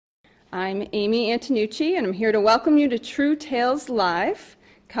I'm Amy Antonucci, and I'm here to welcome you to True Tales Live,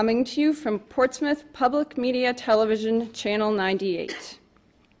 coming to you from Portsmouth Public Media Television, Channel 98.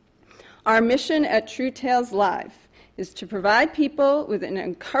 Our mission at True Tales Live is to provide people with an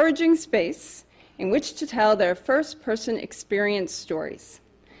encouraging space in which to tell their first-person experience stories,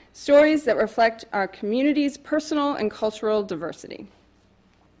 stories that reflect our community's personal and cultural diversity.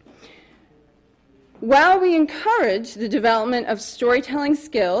 While we encourage the development of storytelling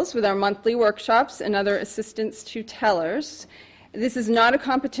skills with our monthly workshops and other assistance to tellers, this is not a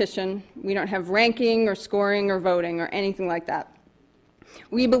competition. We don't have ranking or scoring or voting or anything like that.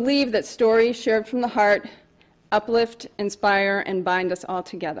 We believe that stories shared from the heart uplift, inspire, and bind us all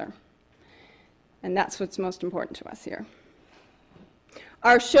together. And that's what's most important to us here.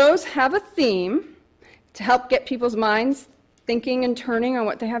 Our shows have a theme to help get people's minds thinking and turning on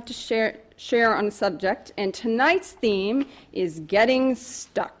what they have to share on a subject, and tonight's theme is getting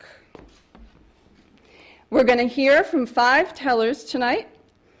stuck. We're going to hear from 5 tellers tonight: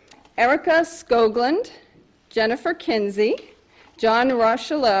 Erica Skoglund, Jennifer Kinsey, John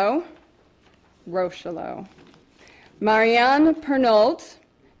Rocheleau, Marianne Pernold,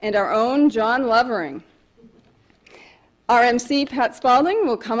 and our own John Lovering. Our MC, Pat Spalding,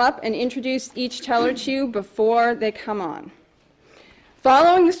 will come up and introduce each teller to you before they come on.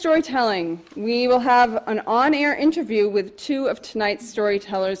 Following the storytelling, we will have an on-air interview with 2 of tonight's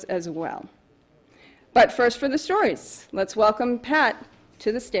storytellers as well. But first, for the stories, let's welcome Pat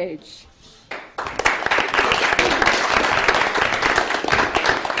to the stage.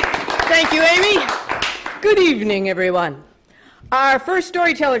 Thank you, Amy. Good evening, everyone. Our first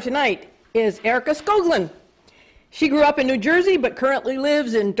storyteller tonight is Erica Skoglund. She grew up in New Jersey but currently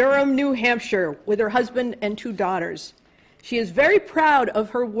lives in Durham, New Hampshire with her husband and 2 daughters. She is very proud of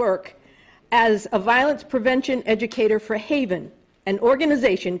her work as a violence prevention educator for Haven, an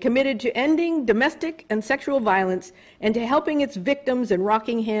organization committed to ending domestic and sexual violence and to helping its victims in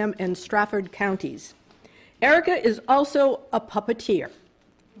Rockingham and Strafford counties. Erica is also a puppeteer.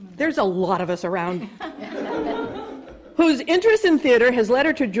 There's a lot of us around. Whose interest in theater has led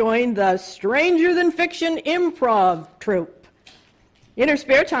her to join the Stranger Than Fiction improv troupe. In her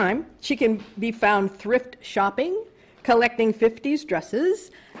spare time, she can be found thrift shopping, collecting 50s dresses,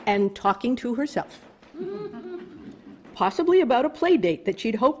 and talking to herself. Possibly about a play date that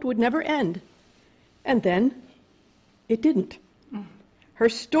she'd hoped would never end. And then, it didn't. Her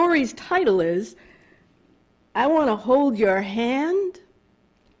story's title is, I Want to Hold Your Hand.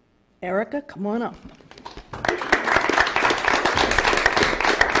 Erica, come on up.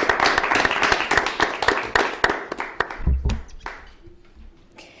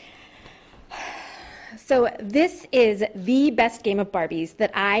 So this is the best game of Barbies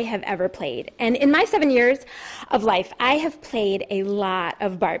that I have ever played. And in my 7 years of life, I have played a lot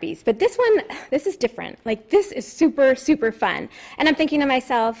of Barbies. But this is different. Like, this is super, super fun. And I'm thinking to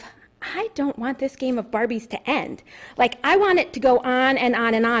myself, I don't want this game of Barbies to end. Like, I want it to go on and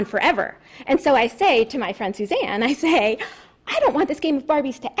on and on forever. And so I say to my friend Suzanne, I say, I don't want this game of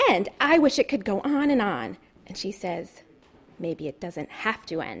Barbies to end. I wish it could go on and on. And she says, maybe it doesn't have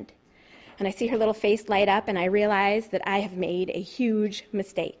to end. And I see her little face light up, and I realize that I have made a huge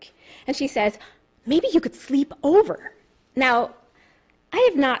mistake. And she says, maybe you could sleep over. Now, I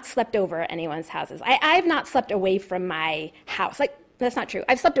have not slept over at anyone's houses. I have not slept away from my house. Like, that's not true.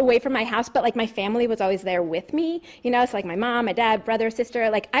 I've slept away from my house, but like my family was always there with me. You know, it's like my mom, my dad, brother, sister.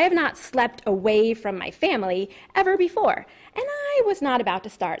 Like, I have not slept away from my family ever before. And I was not about to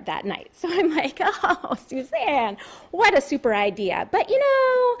start that night. So I'm like, oh, Suzanne, what a super idea. But, you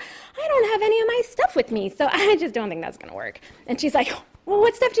know, I don't have any of my stuff with me, so I just don't think that's going to work. And she's like, well,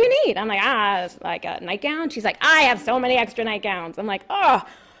 what stuff do you need? I'm like, like a nightgown. She's like, I have so many extra nightgowns. I'm like, oh,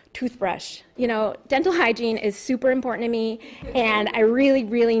 toothbrush. You know, dental hygiene is super important to me, and I really,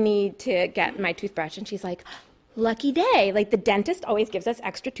 really need to get my toothbrush. And she's like, lucky day. Like, the dentist always gives us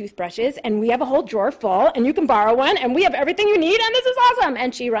extra toothbrushes, and we have a whole drawer full, and you can borrow one, and we have everything you need, and this is awesome.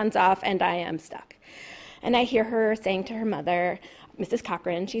 And she runs off, and I am stuck. And I hear her saying to her mother, Mrs.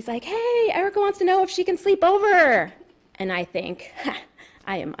 Cochran, she's like, hey, Erica wants to know if she can sleep over. And I think,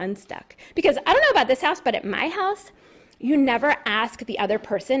 I am unstuck. Because I don't know about this house, but at my house, you never ask the other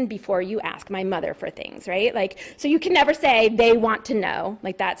person before you ask my mother for things, right? Like, so you can never say they want to know,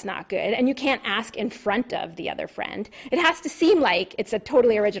 like that's not good. And you can't ask in front of the other friend. It has to seem like it's a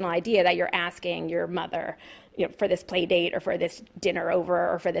totally original idea that you're asking your mother, you know, for this play date or for this dinner over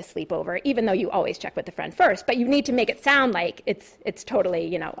or for this sleepover, even though you always check with the friend first. But you need to make it sound like it's totally,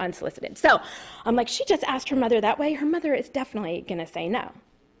 you know, unsolicited. So I'm like, she just asked her mother that way. Her mother is definitely going to say no.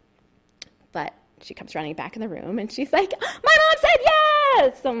 But She comes running back in the room, and she's like, my mom said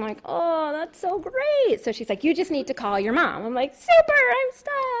yes! So I'm like, oh, that's so great. So she's like, you just need to call your mom. I'm like, super, I'm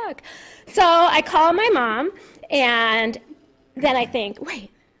stuck. So I call my mom, and then I think,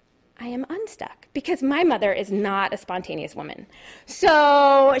 wait, I am unstuck, because my mother is not a spontaneous woman.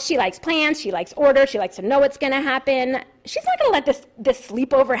 So she likes plans, she likes order, she likes to know what's going to happen. She's not going to let this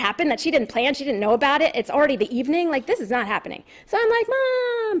sleepover happen that she didn't plan, she didn't know about it. It's already the evening. Like, this is not happening. So I'm like,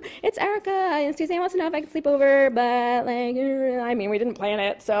 Mom, it's Erica, and Suzanne wants to know if I can sleep over, but, like, I mean, we didn't plan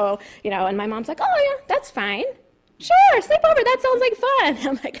it. So, and my mom's like, oh, yeah, that's fine. Sure, sleep over, that sounds like fun.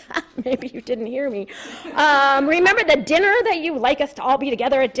 I'm like, maybe you didn't hear me. Remember the dinner that you like us to all be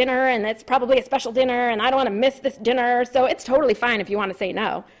together at dinner, and it's probably a special dinner, and I don't want to miss this dinner, so it's totally fine if you want to say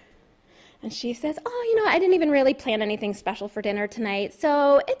no. And she says, oh, I didn't even really plan anything special for dinner tonight,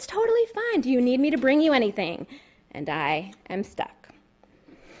 so it's totally fine. Do you need me to bring you anything? And I am stuck.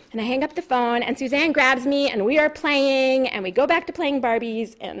 And I hang up the phone, and Suzanne grabs me, and we are playing, and we go back to playing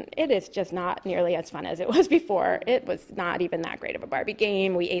Barbies, and it is just not nearly as fun as it was before. It was not even that great of a Barbie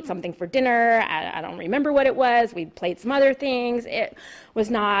game. We ate something for dinner. I don't remember what it was. We played some other things. It was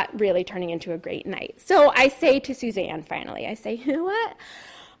not really turning into a great night. So I say to Suzanne, finally, I say, you know what?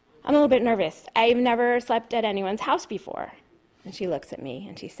 I'm a little bit nervous. I've never slept at anyone's house before. And she looks at me,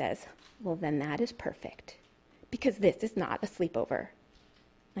 and she says, well, then that is perfect, because this is not a sleepover.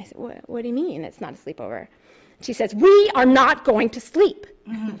 I said, what do you mean it's not a sleepover? She says, we are not going to sleep.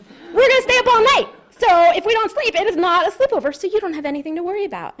 We're going to stay up all night. So if we don't sleep, it is not a sleepover, so you don't have anything to worry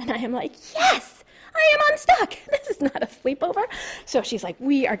about. And I am like, yes, I am unstuck. This is not a sleepover. So she's like,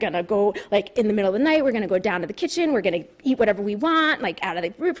 we are going to go, like, in the middle of the night, we're going to go down to the kitchen, we're going to eat whatever we want, like, out of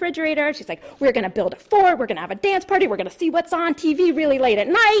the refrigerator. She's like, we're going to build a fort, we're going to have a dance party, we're going to see what's on TV really late at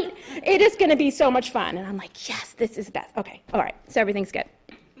night. It is going to be so much fun. And I'm like, yes, this is best. Okay, all right, so everything's good.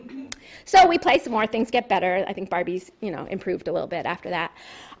 So we play some more, things get better. I think Barbie's, improved a little bit after that.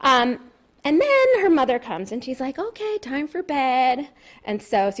 And then her mother comes, and she's like, okay, time for bed. And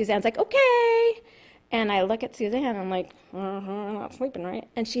so Suzanne's like, okay. And I look at Suzanne, and I'm like, we're not sleeping, right?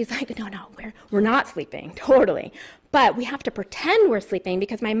 And she's like, no, we're not sleeping, totally. But we have to pretend we're sleeping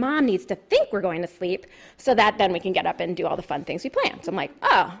because my mom needs to think we're going to sleep so that then we can get up and do all the fun things we plan. So I'm like,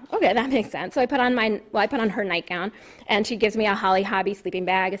 oh, okay, that makes sense. So I put on her nightgown, and she gives me a Holly Hobby sleeping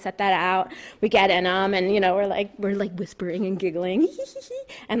bag. I set that out. We get in them, and, we're like whispering and giggling.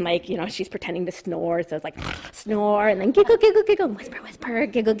 And, she's pretending to snore. So it's like, snore, and then giggle, giggle, giggle, whisper, whisper,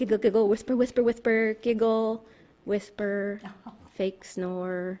 giggle, giggle, giggle, whisper, whisper, whisper, giggle, whisper, fake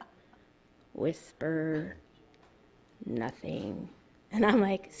snore, whisper, nothing. And I'm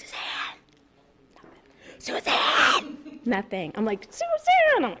like, Suzanne, nothing. I'm like, Suzanne.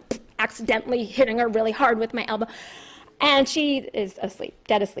 I'm like, accidentally hitting her really hard with my elbow. And she is asleep,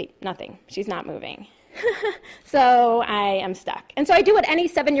 dead asleep, nothing. She's not moving. So I am stuck. And so I do what any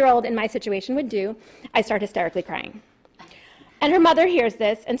 7-year-old in my situation would do. I start hysterically crying. And her mother hears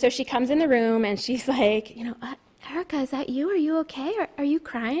this, and so she comes in the room, and she's like, Erica, is that you? Are you okay? Are you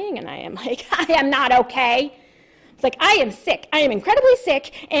crying? And I am like, I am not okay. It's like, I am sick. I am incredibly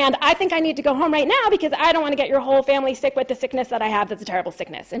sick, and I think I need to go home right now because I don't want to get your whole family sick with the sickness that I have that's a terrible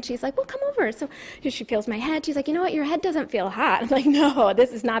sickness. And she's like, well, come over. So she feels my head. She's like, you know what? Your head doesn't feel hot. I'm like, no,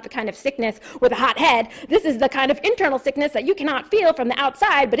 this is not the kind of sickness with a hot head. This is the kind of internal sickness that you cannot feel from the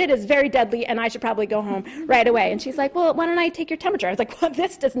outside, but it is very deadly, and I should probably go home right away. And she's like, well, why don't I take your temperature? I was like, well,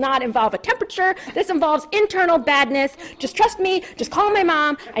 this does not involve a temperature. This involves internal badness. Just trust me. Just call my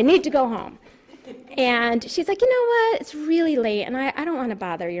mom. I need to go home. And she's like, you know what, it's really late, and I don't want to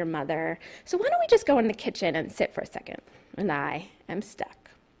bother your mother, so why don't we just go in the kitchen and sit for a second? And I am stuck.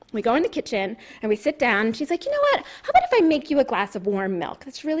 We go in the kitchen, and we sit down, and she's like, you know what, how about if I make you a glass of warm milk?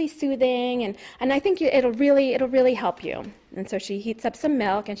 It's really soothing, and I think it'll really help you. And so she heats up some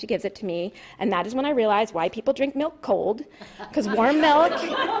milk, and she gives it to me, and that is when I realized why people drink milk cold, because warm milk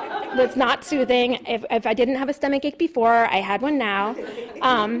was not soothing. If I didn't have a stomachache before, I had one now.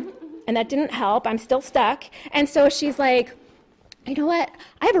 And that didn't help. I'm still stuck. And so she's like, you know what?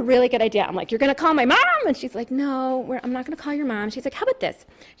 I have a really good idea. I'm like, you're going to call my mom? And she's like, no, I'm not going to call your mom. She's like, how about this?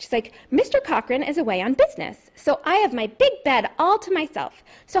 She's like, Mr. Cochran is away on business, so I have my big bed all to myself.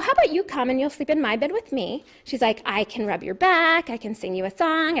 So how about you come and you'll sleep in my bed with me? She's like, I can rub your back. I can sing you a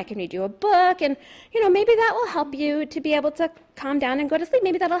song. I can read you a book. And, maybe that will help you to be able to calm down and go to sleep.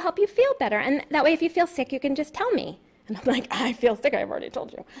 Maybe that'll help you feel better. And that way, if you feel sick, you can just tell me. And I'm like, I feel sick, I've already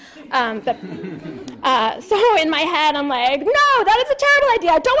told you. So in my head, I'm like, no, that is a terrible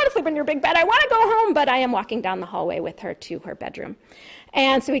idea. I don't want to sleep in your big bed. I want to go home. But I am walking down the hallway with her to her bedroom.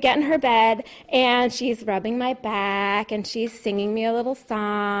 And so we get in her bed, and she's rubbing my back, and she's singing me a little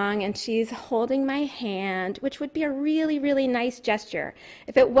song, and she's holding my hand, which would be a really, really nice gesture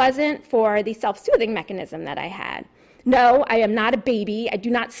if it wasn't for the self-soothing mechanism that I had. No, I am not a baby. I do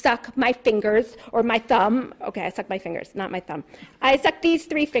not suck my fingers or my thumb. Okay, I suck my fingers, not my thumb. I suck these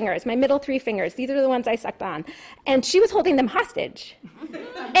 3 fingers, my middle 3 fingers. These are the ones I sucked on. And she was holding them hostage.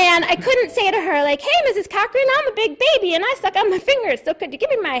 And I couldn't say to her, like, hey, Mrs. Cochran, I'm a big baby and I suck on my fingers, so could you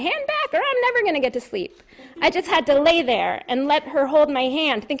give me my hand back or I'm never going to get to sleep. I just had to lay there and let her hold my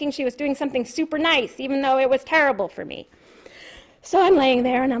hand, thinking she was doing something super nice, even though it was terrible for me. So I'm laying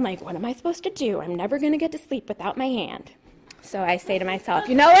there, and I'm like, what am I supposed to do? I'm never going to get to sleep without my hand. So I say to myself,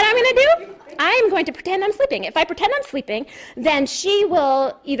 you know what I'm going to do? I'm going to pretend I'm sleeping. If I pretend I'm sleeping, then she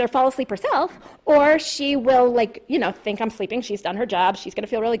will either fall asleep herself, or she will, think I'm sleeping. She's done her job. She's going to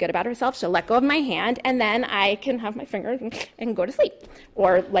feel really good about herself. She'll let go of my hand, and then I can have my fingers and go to sleep,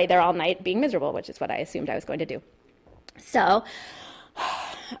 or lay there all night being miserable, which is what I assumed I was going to do. So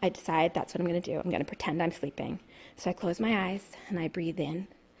I decide that's what I'm going to do. I'm going to pretend I'm sleeping. So I close my eyes, and I breathe in,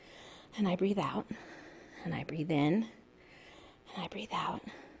 and I breathe out, and I breathe in, and I breathe out,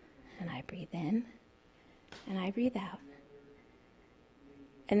 and I breathe in, and I breathe out.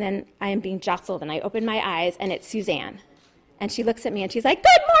 And then I am being jostled, and I open my eyes, and it's Suzanne. And she looks at me, and she's like,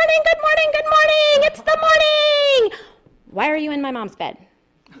 good morning, good morning, good morning, it's the morning! Why are you in my mom's bed?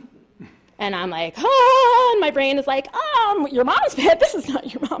 And I'm like, oh, and my brain is like, your mom's bed? This is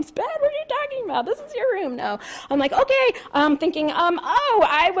not your mom's bed. What are you talking about? This is your room. No. I'm like, okay. I'm thinking,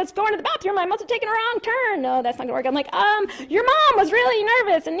 I was going to the bathroom. I must have taken a wrong turn. No, that's not going to work. I'm like, your mom was really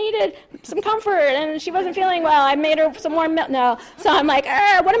nervous and needed some comfort, and she wasn't feeling well. I made her some warm milk. No. So I'm like,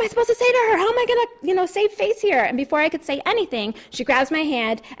 what am I supposed to say to her? How am I going to, save face here? And before I could say anything, she grabs my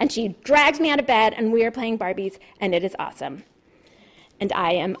hand, and she drags me out of bed, and we are playing Barbies, and it is awesome. And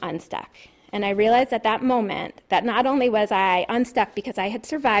I am unstuck. And I realized at that moment that not only was I unstuck because I had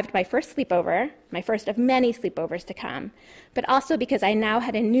survived my first sleepover, my first of many sleepovers to come, but also because I now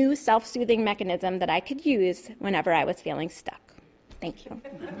had a new self-soothing mechanism that I could use whenever I was feeling stuck. Thank you.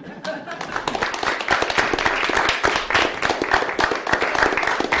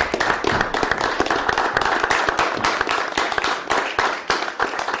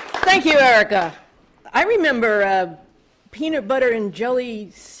 Thank you, Erica. I remember a peanut butter and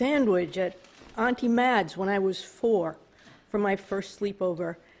jelly sandwich at Auntie Mad's when I was 4 for my first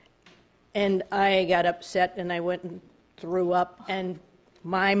sleepover. And I got upset and I went and threw up, and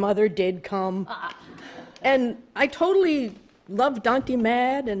my mother did come. And I totally loved Auntie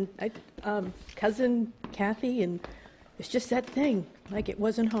Mad and cousin Kathy, and it's just that thing, like it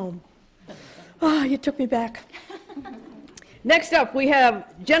wasn't home. Oh, you took me back. Next up, we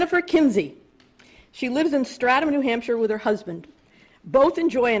have Jennifer Kinsey. She lives in Stratham, New Hampshire with her husband. Both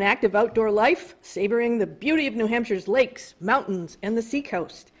enjoy an active outdoor life, savoring the beauty of New Hampshire's lakes, mountains, and the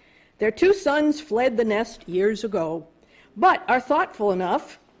seacoast. Their 2 sons fled the nest years ago, but are thoughtful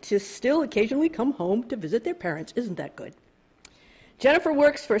enough to still occasionally come home to visit their parents. Isn't that good? Jennifer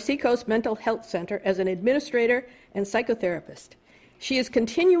works for Seacoast Mental Health Center as an administrator and psychotherapist. She is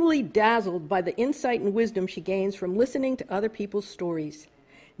continually dazzled by the insight and wisdom she gains from listening to other people's stories.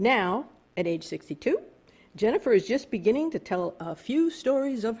 Now, at age 62, Jennifer is just beginning to tell a few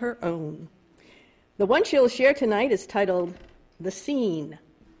stories of her own. The one she'll share tonight is titled The Seen,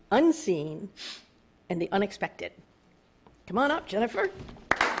 Unseen, and the Unexpected. Come on up, Jennifer.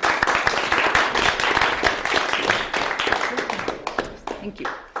 Thank you.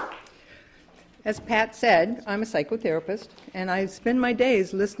 As Pat said, I'm a psychotherapist, and I spend my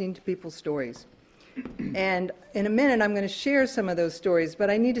days listening to people's stories. And in a minute, I'm going to share some of those stories, but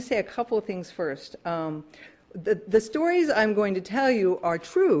I need to say a couple of things first. The stories I'm going to tell you are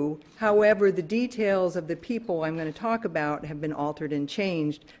true. However, the details of the people I'm going to talk about have been altered and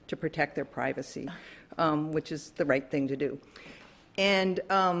changed to protect their privacy, which is the right thing to do. And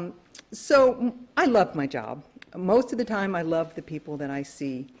so I love my job. Most of the time, I love the people that I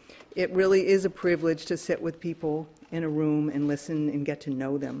see. It really is a privilege to sit with people in a room and listen and get to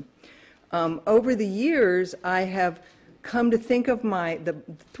know them. Over the years, I have come to think of the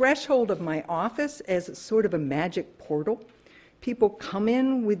threshold of my office as sort of a magic portal. People come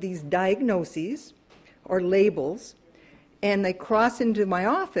in with these diagnoses or labels, and they cross into my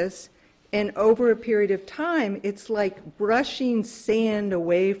office, and over a period of time, it's like brushing sand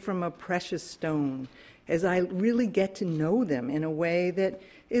away from a precious stone as I really get to know them in a way that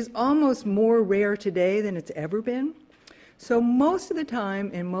is almost more rare today than it's ever been. So most of the time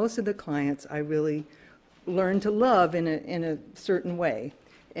and most of the clients I really learn to love in a certain way,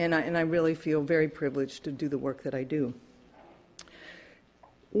 and I really feel very privileged to do the work that I do.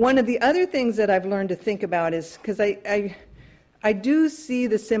 One of the other things that I've learned to think about is, because I do see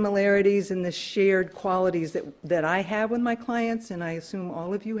the similarities and the shared qualities that I have with my clients, and I assume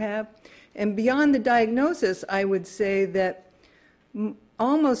all of you have. And beyond the diagnosis, I would say that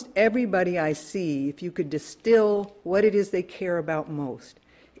almost everybody I see, if you could distill what it is they care about most,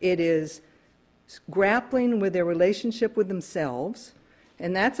 it is grappling with their relationship with themselves,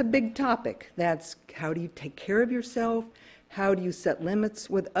 and that's a big topic. That's how do you take care of yourself? How do you set limits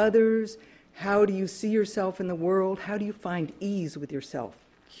with others? How do you see yourself in the world? How do you find ease with yourself?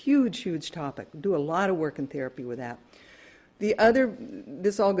 Huge, huge topic. Do a lot of work in therapy with that. The other,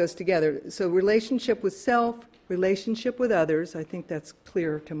 this all goes together. So relationship with self, relationship with others, I think that's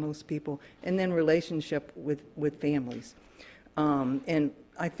clear to most people, and then relationship with families. And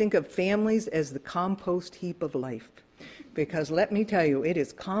I think of families as the compost heap of life, because let me tell you, it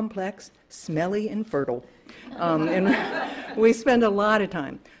is complex, smelly, and fertile. And we spend a lot of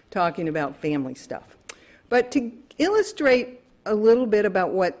time talking about family stuff. But to illustrate a little bit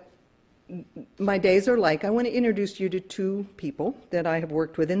about what my days are like, I want to introduce you to two people that I have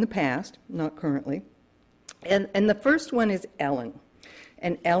worked with in the past, not currently. And the first one is Ellen.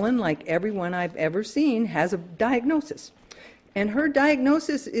 And Ellen, like everyone I've ever seen, has a diagnosis. And her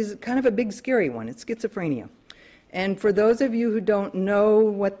diagnosis is kind of a big, scary one. It's schizophrenia. And for those of you who don't know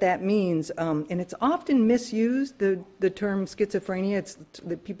what that means, and it's often misused, the term schizophrenia, it's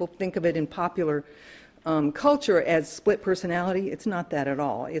that people think of it in popular culture as split personality. It's not that at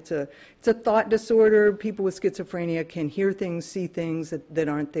all. It's a thought disorder. People with schizophrenia can hear things, see things that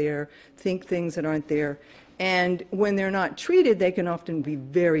aren't there, think things that aren't there. And when they're not treated, they can often be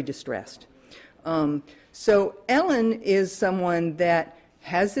very distressed. So Ellen is someone that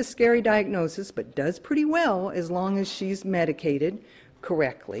has this scary diagnosis, but does pretty well as long as she's medicated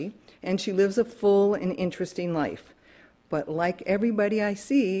correctly, and she lives a full and interesting life. But like everybody I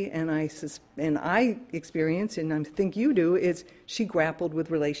see, and I experience, and I think you do, is she grappled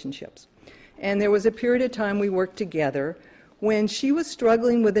with relationships. And there was a period of time we worked together when she was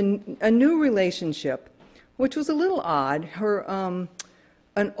struggling with a new relationship, which was a little odd.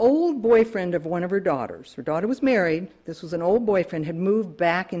 An old boyfriend of one of her daughter was married, this was an old boyfriend, had moved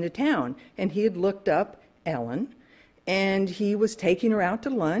back into town, and he had looked up Ellen, and he was taking her out to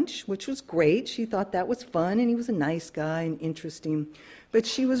lunch, which was great. She thought that was fun, and he was a nice guy and interesting. But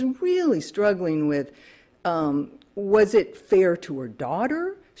she was really struggling with, was it fair to her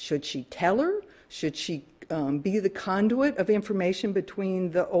daughter? Should she tell her? Should she be the conduit of information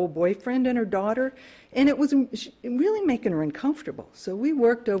between the old boyfriend and her daughter? And it was really making her uncomfortable. So we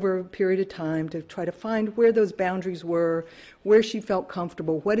worked over a period of time to try to find where those boundaries were, where she felt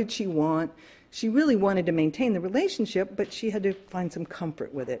comfortable, what did she want. She really wanted to maintain the relationship, but she had to find some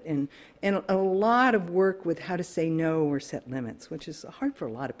comfort with it. And a lot of work with how to say no or set limits, which is hard for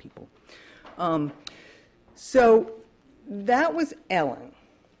a lot of people. So that was Ellen.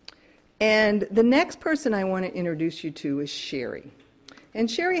 And the next person I want to introduce you to is Sherry. And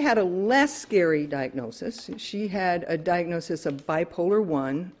Sherry had a less scary diagnosis. She had a diagnosis of bipolar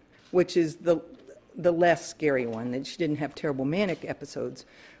 1, which is the less scary one, that she didn't have terrible manic episodes.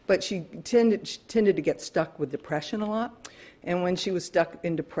 But she tended to get stuck with depression a lot. And when she was stuck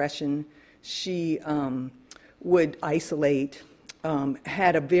in depression, she would isolate,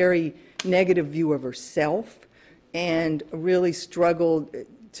 had a very negative view of herself, and really struggled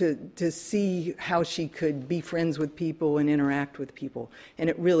to see how she could be friends with people and interact with people, and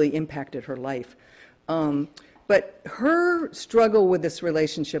it really impacted her life. But her struggle with this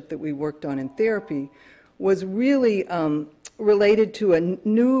relationship that we worked on in therapy was really related to a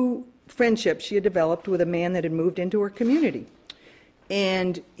new friendship she had developed with a man that had moved into her community.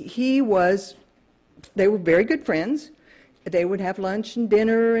 And they were very good friends. They would have lunch and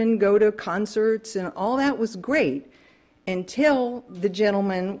dinner and go to concerts, and all that was great, until the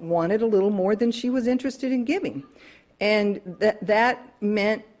gentleman wanted a little more than she was interested in giving. And that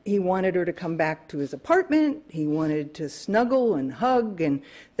meant he wanted her to come back to his apartment, he wanted to snuggle and hug, and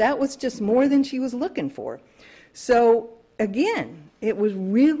that was just more than she was looking for. So again, it was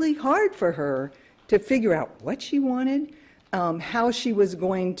really hard for her to figure out what she wanted, how she was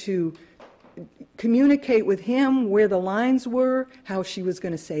going to communicate with him where the lines were, how she was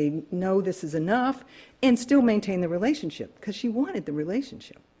going to say, no, this is enough, and still maintain the relationship, because she wanted the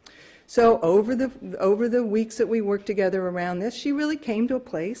relationship. So over the weeks that we worked together around this, she really came to a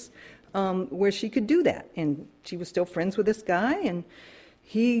place where she could do that. And she was still friends with this guy, and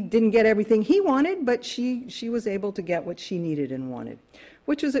he didn't get everything he wanted, but she was able to get what she needed and wanted,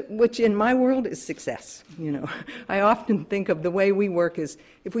 which in my world is success. You know, I often think of the way we work as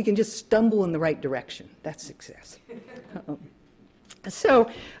if we can just stumble in the right direction. That's success. So,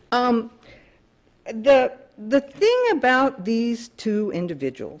 the thing about these two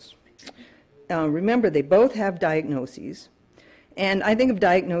individuals, remember they both have diagnoses, and I think of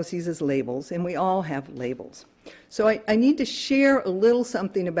diagnoses as labels, and we all have labels. So I need to share a little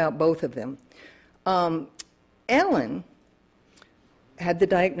something about both of them. Ellen had the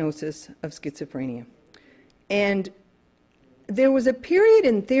diagnosis of schizophrenia, and there was a period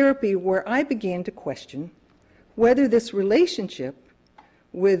in therapy where I began to question whether this relationship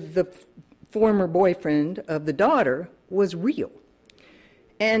with the former boyfriend of the daughter was real.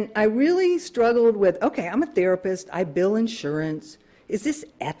 And I really struggled with, okay, I'm a therapist, I bill insurance. Is this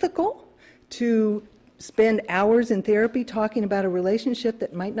ethical to spend hours in therapy talking about a relationship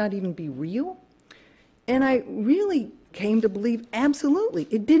that might not even be real? And I really came to believe absolutely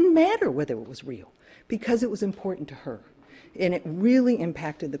it didn't matter whether it was real because it was important to her. And it really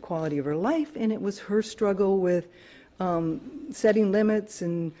impacted the quality of her life, and it was her struggle with setting limits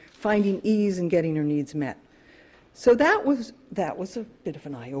and finding ease and getting her needs met. So that was a bit of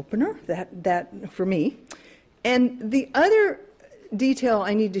an eye-opener, that for me. And the other detail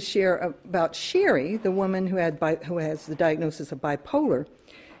I need to share about Sherry, the woman who has the diagnosis of bipolar,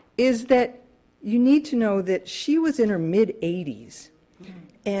 is that you need to know that she was in her mid-80s,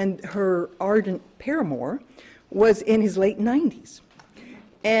 and her ardent paramour was in his late 90s.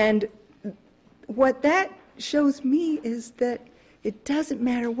 And what that shows me is that it doesn't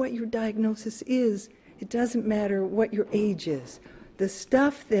matter what your diagnosis is, it doesn't matter what your age is. The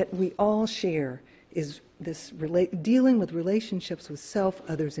stuff that we all share is this dealing with relationships with self,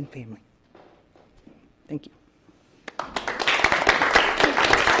 others, and family. Thank you.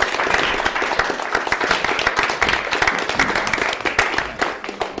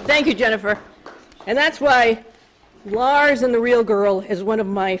 Thank you, Jennifer. And that's why Lars and the Real Girl is one of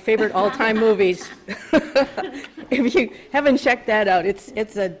my favorite all-time movies. If you haven't checked that out,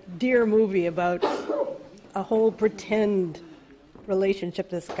 it's a dear movie about a whole pretend relationship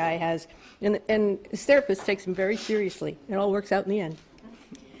this guy has. And his therapist takes him very seriously. It all works out in the end.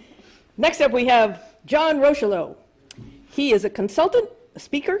 Next up, we have John Rocheleau. He is a consultant, a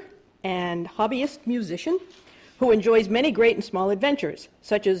speaker, and hobbyist musician who enjoys many great and small adventures,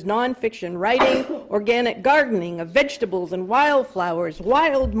 such as nonfiction writing, organic gardening of vegetables and wildflowers,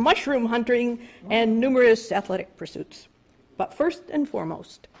 wild mushroom hunting, and numerous athletic pursuits. But first and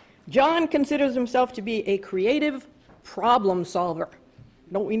foremost, John considers himself to be a creative problem solver.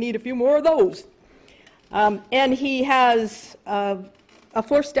 Don't we need a few more of those? And he has a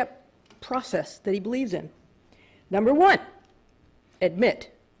 4-step process that he believes in. Number 1,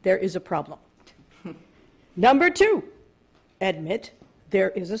 admit there is a problem. Number 2, admit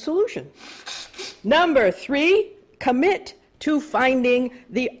there is a solution. Number 3, commit to finding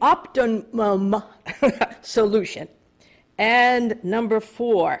the optimum solution. And number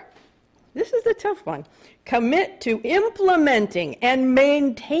 4, this is the tough one, commit to implementing and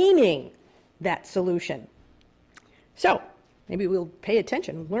maintaining that solution. So, maybe we'll pay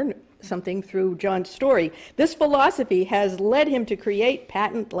attention, learn something through John's story. This philosophy has led him to create,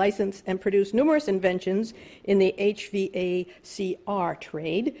 patent, license, and produce numerous inventions in the HVACR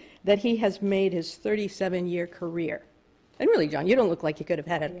trade that he has made his 37-year career. And really, John, you don't look like you could have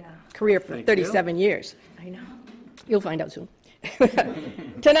had a career for 37 years. I know. You'll find out soon.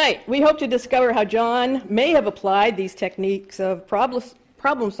 Tonight, we hope to discover how John may have applied these techniques of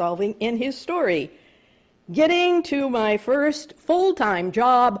problem solving in his story. Getting to my first full-time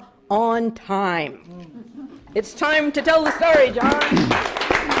job on time. It's time to tell the story, John.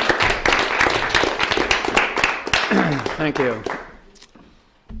 Thank you.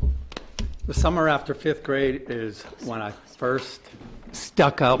 The summer after 5th grade is when I first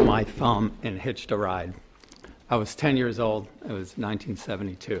stuck out my thumb and hitched a ride. I was 10 years old. It was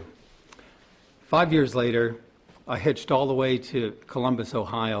 1972. 5 years later, I hitched all the way to Columbus,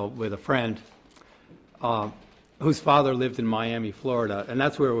 Ohio with a friend whose father lived in Miami, Florida, and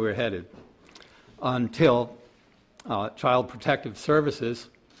that's where we were headed until Child Protective Services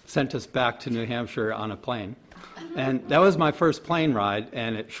sent us back to New Hampshire on a plane. And that was my first plane ride,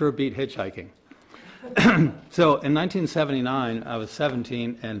 and it sure beat hitchhiking. So in 1979, I was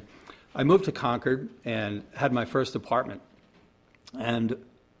 17, and I moved to Concord and had my first apartment. And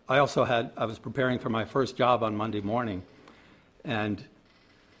I was preparing for my first job on Monday morning. And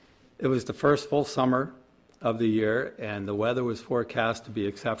it was the first full summer of the year, and the weather was forecast to be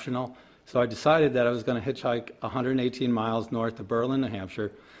exceptional. So I decided that I was going to hitchhike 118 miles north of Berlin, New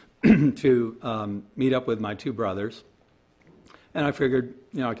Hampshire, to meet up with my 2 brothers. And I figured,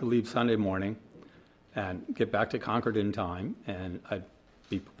 I could leave Sunday morning and get back to Concord in time, and I'd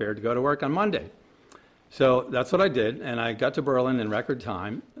be prepared to go to work on Monday. So that's what I did, and I got to Berlin in record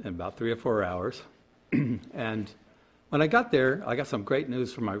time, in about 3 or 4 hours. And when I got there, I got some great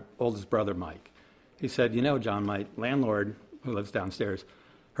news from my oldest brother, Mike. He said, you know, John, my landlord, who lives downstairs,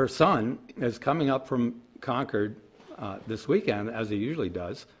 her son is coming up from Concord this weekend, as he usually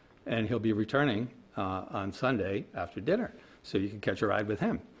does, and he'll be returning on Sunday after dinner, so you can catch a ride with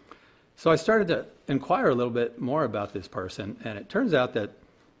him. So I started to inquire a little bit more about this person, and it turns out that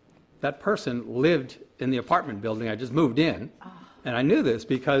that person lived in the apartment building I just moved in. And I knew this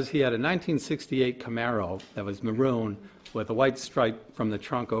because he had a 1968 Camaro that was maroon with a white stripe from the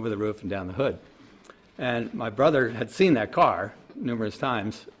trunk over the roof and down the hood. And my brother had seen that car numerous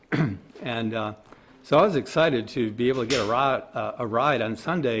times. And so I was excited to be able to get a ride on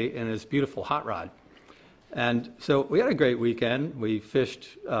Sunday in this beautiful hot rod. And so we had a great weekend. We fished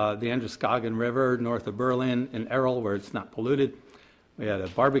the Androscoggin River north of Berlin in Errol, where it's not polluted. We had a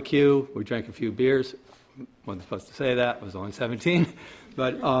barbecue. We drank a few beers. Wasn't supposed to say that. I was only 17.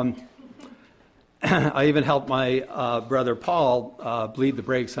 But I even helped my brother Paul bleed the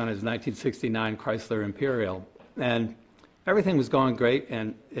brakes on his 1969 Chrysler Imperial. And everything was going great.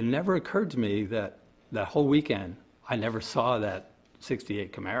 And it never occurred to me that that whole weekend I never saw that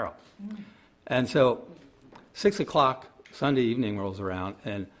 68 Camaro. And so 6 o'clock Sunday evening rolls around,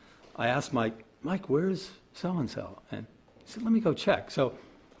 and I asked Mike, where's so-and-so? And he said, let me go check. So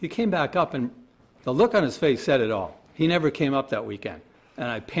he came back up, and the look on his face said it all. He never came up that weekend. And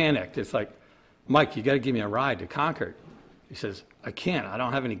I panicked. It's like, Mike, you got to give me a ride to Concord. He says, I can't. I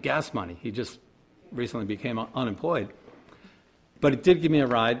don't have any gas money. He just recently became unemployed. But it did give me a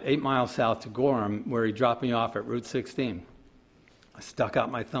ride 8 miles south to Gorham, where he dropped me off at Route 16. I stuck out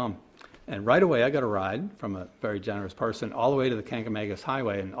my thumb. And right away, I got a ride from a very generous person all the way to the Kankamagus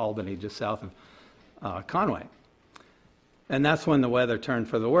Highway in Albany, just south of Conway. And that's when the weather turned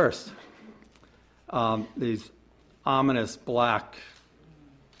for the worst. These ominous black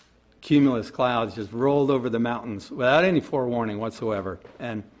cumulus clouds just rolled over the mountains without any forewarning whatsoever.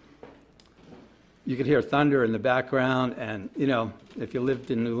 And you could hear thunder in the background. And, you know, if you lived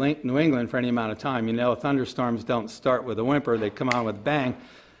in New England for any amount of time, you know thunderstorms don't start with a whimper. They come on with a bang.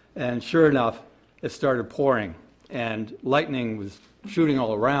 And sure enough, it started pouring. And lightning was shooting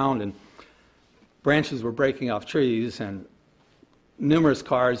all around. And branches were breaking off trees. And numerous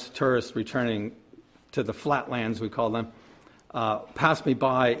cars, tourists returning to the flatlands, we call them, passed me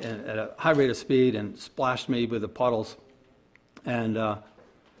by at a high rate of speed and splashed me with the puddles. And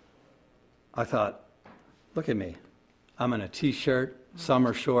I thought, look at me. I'm in a T-shirt,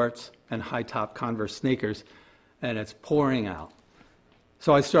 summer shorts, and high-top Converse sneakers, and it's pouring out.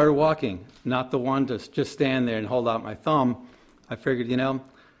 So I started walking, not the one to just stand there and hold out my thumb. I figured, you know,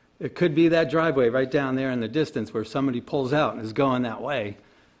 it could be that driveway right down there in the distance where somebody pulls out and is going that way.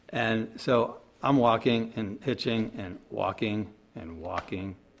 And so I'm walking and hitching and walking and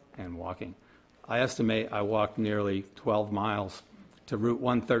walking and walking. I estimate I walked nearly 12 miles to Route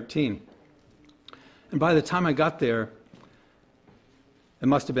 113. And by the time I got there, it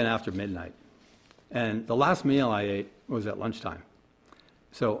must have been after midnight. And the last meal I ate was at lunchtime.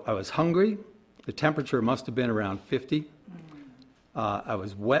 So I was hungry. The temperature must have been around 50. I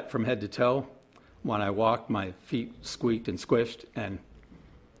was wet from head to toe. When I walked, my feet squeaked and squished, and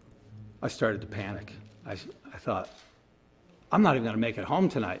I started to panic. I thought, I'm not even going to make it home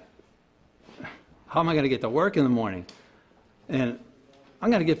tonight. How am I going to get to work in the morning? And I'm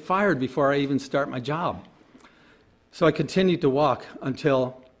going to get fired before I even start my job. So I continued to walk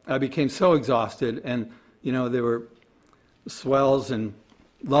until I became so exhausted, and, you know, there were swells and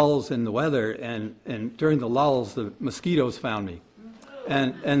lulls in the weather, and during the lulls, the mosquitoes found me.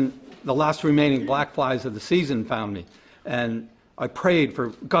 And the last remaining black flies of the season found me. And I prayed for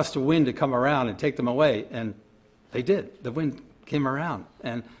gusts of wind to come around and take them away, and they did. The wind came around,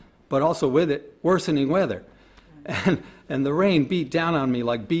 but also with it, worsening weather. And the rain beat down on me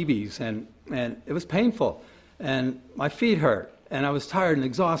like BBs, and it was painful. And my feet hurt, and I was tired and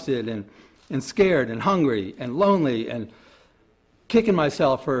exhausted and scared and hungry and lonely and kicking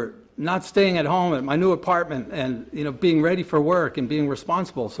myself for not staying at home at my new apartment and, you know, being ready for work and being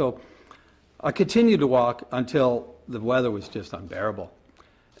responsible. So I continued to walk until the weather was just unbearable.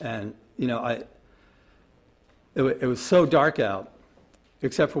 And, you know, it was so dark out,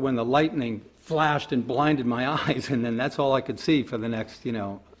 except for when the lightning flashed and blinded my eyes, and then that's all I could see for the next, you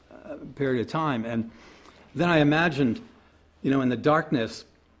know, period of time. And then I imagined, you know, in the darkness,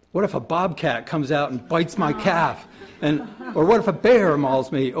 what if a bobcat comes out and bites my calf? Or what if a bear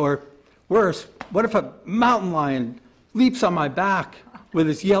mauls me? Or worse, what if a mountain lion leaps on my back with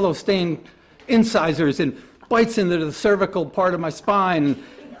its yellow stained incisors and bites into the cervical part of my spine?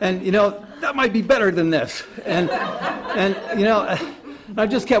 And, that might be better than this. And I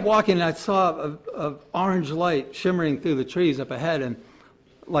just kept walking, and I saw a orange light shimmering through the trees up ahead, and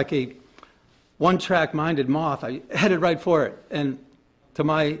like a one-track-minded moth, I headed right for it. And to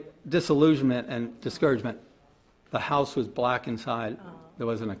my disillusionment and discouragement, the house was black inside. There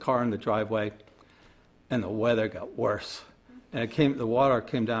wasn't a car in the driveway, and the weather got worse. And the water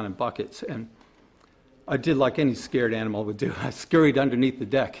came down in buckets, and I did like any scared animal would do. I scurried underneath the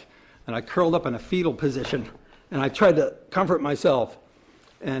deck, and I curled up in a fetal position, and I tried to comfort myself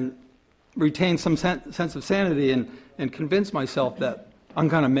and retain some sense of sanity and convince myself that I'm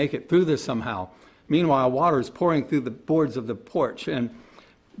going to make it through this somehow. Meanwhile, water is pouring through the boards of the porch, and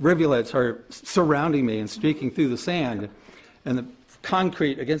rivulets are surrounding me and streaking through the sand, and the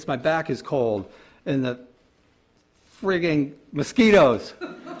concrete against my back is cold, and the frigging mosquitoes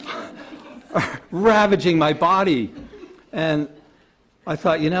are ravaging my body. And I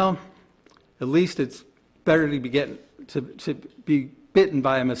thought, at least it's better to be bitten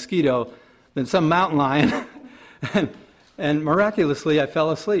by a mosquito than some mountain lion. and miraculously, I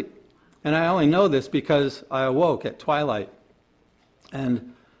fell asleep. And I only know this because I awoke at twilight.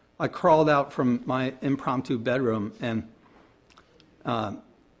 And I crawled out from my impromptu bedroom and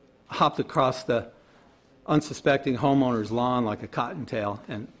hopped across the unsuspecting homeowner's lawn like a cottontail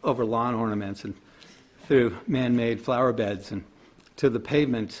and over lawn ornaments and through man-made flower beds and to the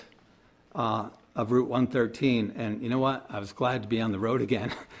pavement of Route 113. And you know what? I was glad to be on the road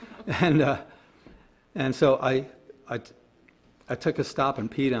again. and so I took a stop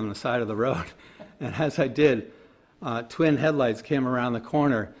and peed on the side of the road. And as I did, twin headlights came around the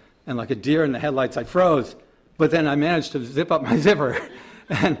corner, and like a deer in the headlights, I froze. But then I managed to zip up my zipper,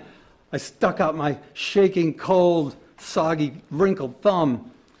 and I stuck out my shaking, cold, soggy, wrinkled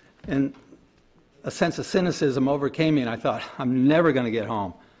thumb, and a sense of cynicism overcame me, and I thought, I'm never going to get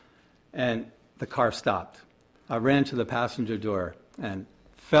home. And the car stopped. I ran to the passenger door and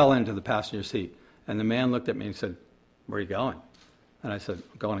fell into the passenger seat. And the man looked at me and said, "Where are you going?" And I said,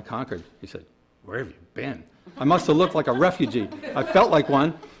 "I'm going to Concord." He said, "Where have you been?" I must have looked like a refugee. I felt like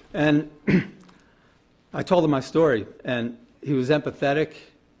one. And I told him my story, and he was empathetic,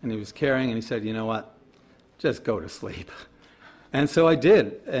 and he was caring, and he said, "You know what? Just go to sleep." And so I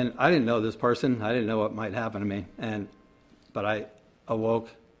did, and I didn't know this person. I didn't know what might happen to me. But I awoke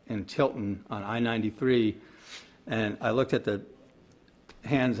in Tilton on I-93, and I looked at the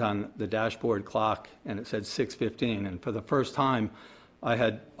hands on the dashboard clock, and it said 6:15. And for the first time, I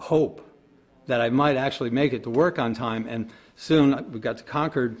had hope that I might actually make it to work on time. And soon we got to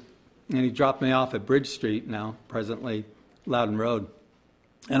Concord, and he dropped me off at Bridge Street, now presently Loudon Road.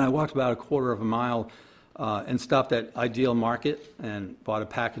 And I walked about a quarter of a mile and stopped at Ideal Market and bought a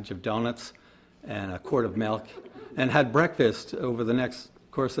package of donuts and a quart of milk and had breakfast over the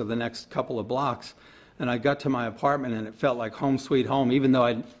course of the next couple of blocks. And I got to my apartment, and it felt like home sweet home, even though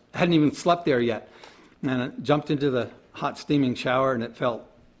I hadn't even slept there yet. And I jumped into the hot steaming shower, and it felt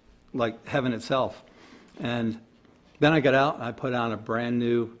like heaven itself. And then I got out, and I put on a brand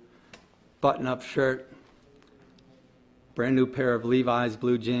new button-up shirt, brand new pair of Levi's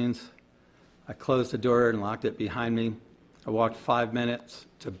blue jeans. I closed the door and locked it behind me. I walked 5 minutes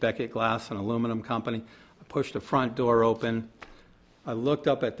to Beckett Glass, an aluminum company. I pushed the front door open. I looked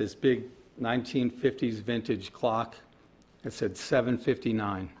up at this big 1950s vintage clock. It said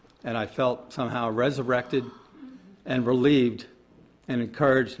 7:59. And I felt somehow resurrected and relieved and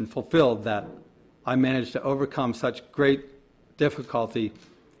encouraged and fulfilled that I managed to overcome such great difficulty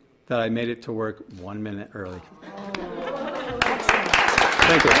that I made it to work 1 minute early.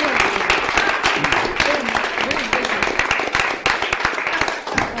 Thank you.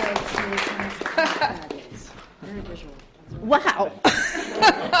 Wow.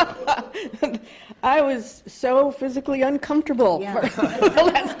 I was so physically uncomfortable for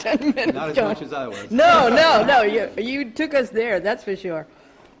the last 10 minutes. Not as much as I was. No. You took us there, that's for sure.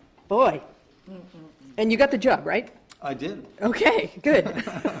 Boy. And you got the job, right? I did. Okay, good.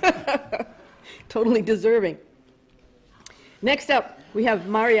 Totally deserving. Next up, we have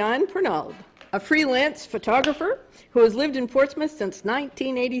Marianne Pernald, a freelance photographer who has lived in Portsmouth since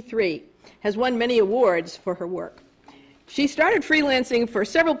 1983, has won many awards for her work. She started freelancing for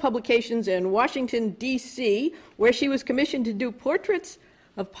several publications in Washington, D.C., where she was commissioned to do portraits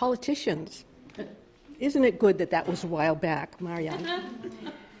of politicians. Isn't it good that that was a while back, Marianne?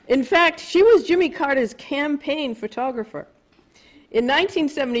 In fact, she was Jimmy Carter's campaign photographer. In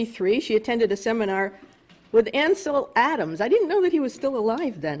 1973, she attended a seminar with Ansel Adams. I didn't know that he was still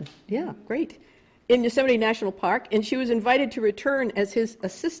alive then. Yeah, great. In Yosemite National Park, and she was invited to return as his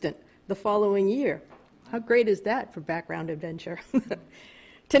assistant the following year. How great is that for background adventure?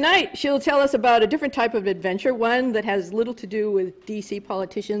 Tonight, she'll tell us about a different type of adventure, one that has little to do with D.C.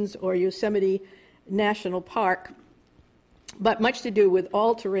 politicians or Yosemite National Park, but much to do with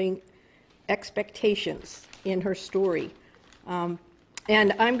altering expectations in her story. And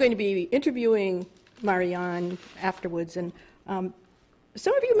I'm going to be interviewing Marianne afterwards, and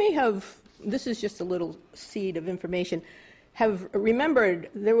some of you may have, this is just a little seed of information, have remembered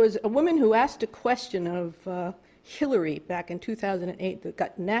there was a woman who asked a question of Hillary back in 2008 that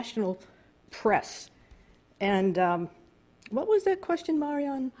got national press. And what was that question,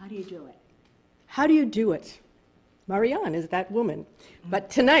 Marianne? How do you do it? How do you do it? Marianne is that woman. But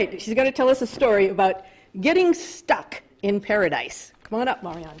tonight, she's going to tell us a story about getting stuck in paradise. Come on up,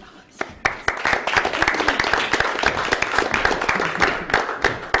 Marianne.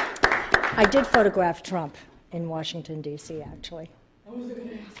 I did photograph Trump in Washington, D.C., actually. I was going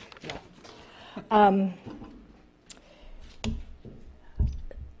to ask. Yeah.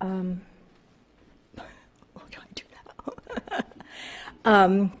 What do I do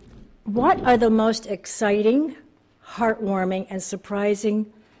now? What are the most exciting, heartwarming, and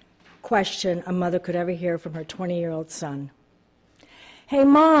surprising question a mother could ever hear from her 20-year-old son? Hey,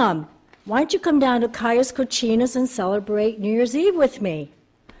 Mom, why don't you come down to Cayas Cochinas and celebrate New Year's Eve with me?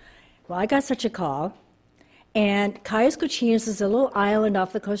 Well, I got such a call. And Cayas Cochinas is a little island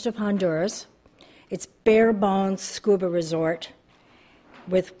off the coast of Honduras. It's bare bones scuba resort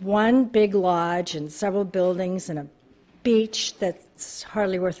with one big lodge and several buildings and a beach that's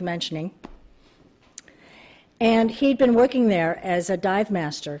hardly worth mentioning. And he'd been working there as a dive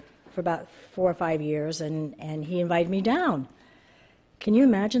master for about 4 or 5 years, and he invited me down. Can you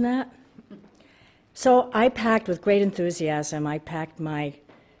imagine that? So I packed with great enthusiasm. I packed my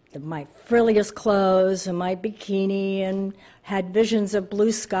frilliest clothes and my bikini and had visions of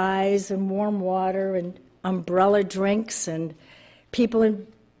blue skies and warm water and umbrella drinks and people in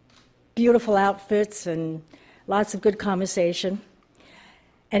beautiful outfits and lots of good conversation.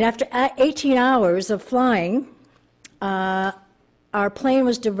 And after 18 hours of flying, our plane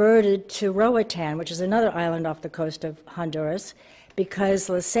was diverted to Roatan, which is another island off the coast of Honduras, because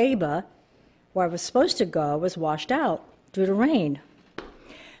La Ceiba, where I was supposed to go, was washed out due to rain.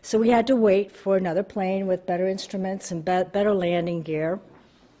 So we had to wait for another plane with better instruments and better landing gear.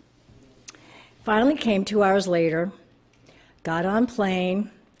 Finally came 2 hours later, got on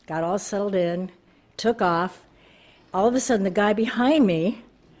plane, got all settled in, took off. All of a sudden, the guy behind me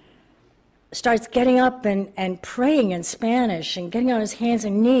starts getting up and praying in Spanish and getting on his hands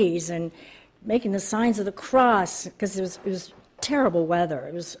and knees and making the signs of the cross, because it was terrible weather.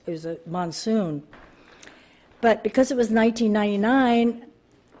 It was a monsoon. But because it was 1999,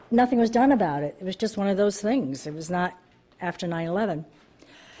 nothing was done about it. It was just one of those things. It was not after 9/11.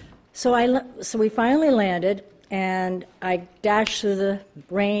 So we finally landed, and I dashed through the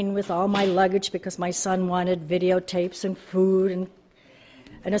rain with all my luggage because my son wanted videotapes and food and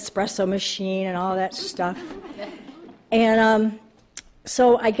an espresso machine and all that stuff. And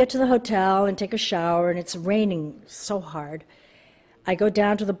so I get to the hotel and take a shower, and it's raining so hard. I go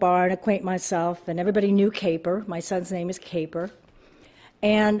down to the bar and acquaint myself, and everybody knew Caper. My son's name is Caper.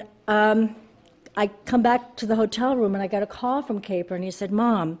 And I come back to the hotel room, and I got a call from Caper, and he said,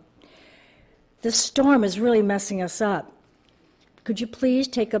 Mom, this storm is really messing us up. Could you please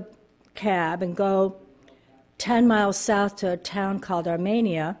take a cab and go 10 miles south to a town called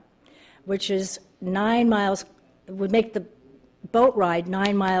Armenia, which is 9 miles, would make the boat ride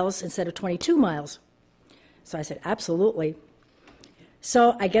 9 miles instead of 22 miles. So I said, absolutely.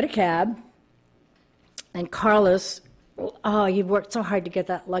 So I get a cab, and Carlos, he worked so hard to get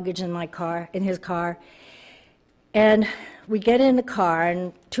that luggage in his car. And we get in the car,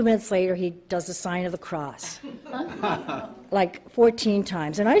 and 2 minutes later, he does the sign of the cross, like 14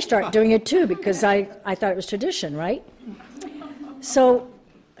 times. And I start doing it, too, because I thought it was tradition, right? So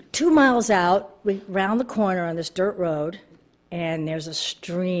 2 miles out, we round the corner on this dirt road, and there's a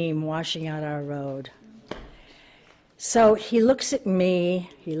stream washing out our road. So he looks at me,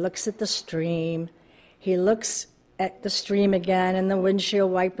 he looks at the stream, he looks at the stream again and the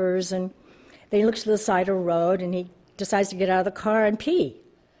windshield wipers, and then he looks to the side of the road, and he decides to get out of the car and pee.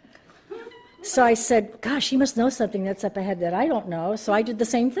 So I said, gosh, he must know something that's up ahead that I don't know, so I did the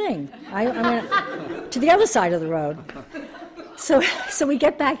same thing. I went to the other side of the road. So we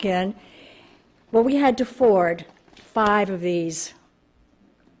get back in. Well, we had to ford 5 of these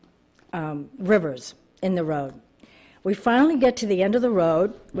rivers in the road. We finally get to the end of the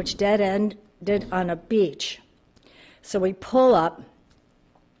road, which dead-ended on a beach. So we pull up,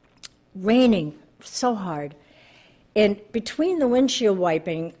 raining so hard. And between the windshield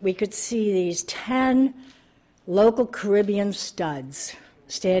wiping, we could see these 10 local Caribbean studs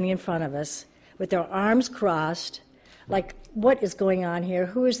standing in front of us with their arms crossed, like, what is going on here?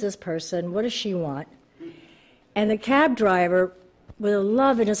 Who is this person? What does she want? And the cab driver, with a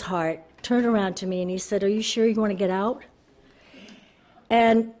love in his heart, turned around to me and he said, "Are you sure you want to get out?"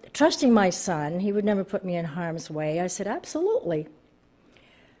 And trusting my son, he would never put me in harm's way, I said, "Absolutely."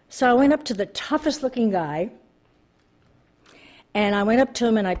 So I went up to the toughest looking guy, and I went up to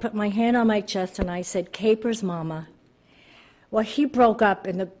him and I put my hand on my chest and I said, "Capers, Mama." Well, he broke up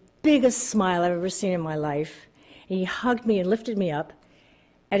in the biggest smile I've ever seen in my life. And he hugged me and lifted me up.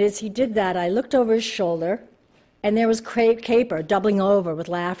 And as he did that, I looked over his shoulder, and there was Caper doubling over with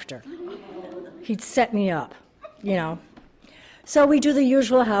laughter. He'd set me up, you know. So we do the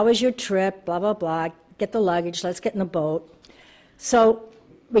usual, "How was your trip?" Blah, blah, blah. Get the luggage. Let's get in the boat. So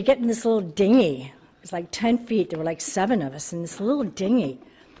we get in this little dinghy. It was like 10 feet. There were like 7 of us in this little dinghy.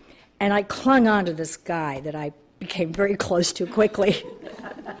 And I clung on to this guy that I became very close to quickly.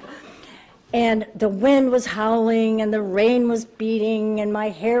 And the wind was howling, and the rain was beating, and my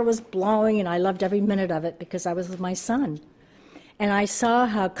hair was blowing, and I loved every minute of it because I was with my son. And I saw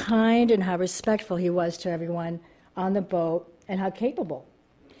how kind and how respectful he was to everyone on the boat and how capable.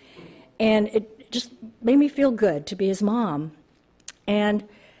 And it just made me feel good to be his mom. And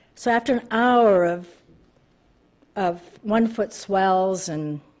so after an hour of 1-foot swells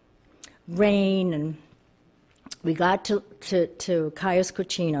and rain, and we got to Cayos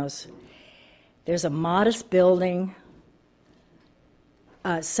Cochinos. There's a modest building,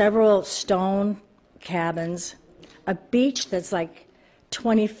 several stone cabins, a beach that's like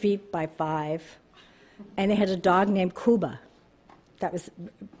 20 feet by 5, and they had a dog named Cuba. That was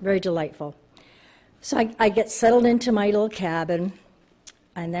very delightful. So I get settled into my little cabin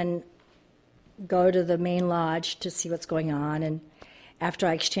and then go to the main lodge to see what's going on. And after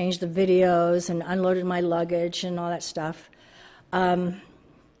I exchanged the videos and unloaded my luggage and all that stuff,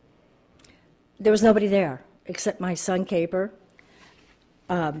 there was nobody there except my son, Caper,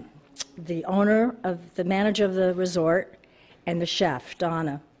 the manager of the resort, and the chef,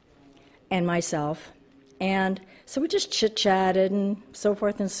 Donna, and myself. And so we just chit-chatted and so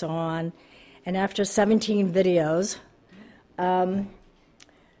forth and so on. And after 17 videos,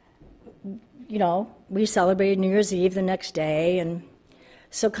 we celebrated New Year's Eve the next day. And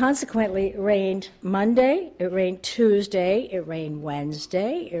so consequently, it rained Monday, it rained Tuesday, it rained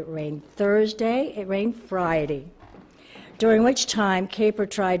Wednesday, it rained Thursday, it rained Friday, during which time Caper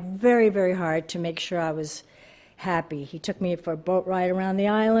tried very, very hard to make sure I was happy. He took me for a boat ride around the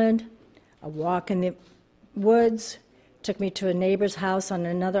island, a walk in the woods, took me to a neighbor's house on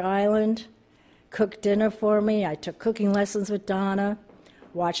another island, cooked dinner for me. I took cooking lessons with Donna,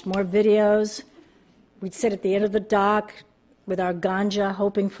 watched more videos. We'd sit at the end of the dock with our ganja,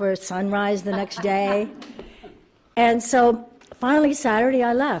 hoping for sunrise the next day. And so finally Saturday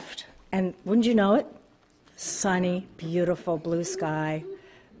I left. And wouldn't you know it? Sunny, beautiful blue sky,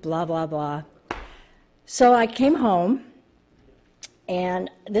 blah, blah, blah. So I came home, and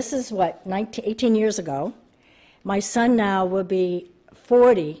this is 18 years ago. My son now will be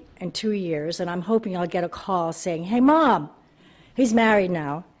 40 in 2 years, and I'm hoping I'll get a call saying, "Hey, Mom," he's married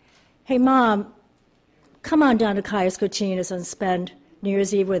now, "Hey, Mom, come on down to Cayos Cochinos and spend New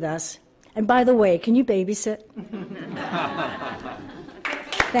Year's Eve with us. And by the way, can you babysit?"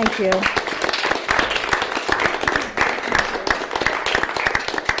 Thank you.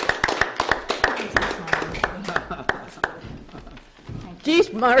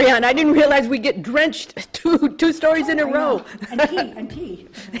 Geez, Marianne, I didn't realize we get drenched two stories in a row. And pee.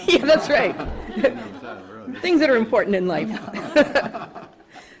 Yeah, that's right. Things that are important in life.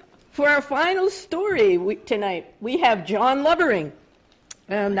 For our final story tonight, we have John Lovering,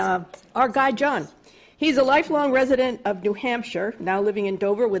 and our guy John. He's a lifelong resident of New Hampshire, now living in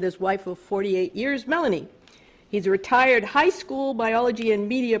Dover with his wife of 48 years, Melanie. He's a retired high school biology and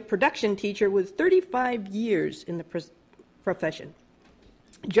media production teacher with 35 years in the profession.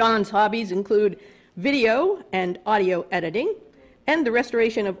 John's hobbies include video and audio editing and the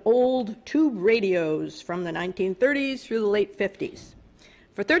restoration of old tube radios from the 1930s through the late 50s.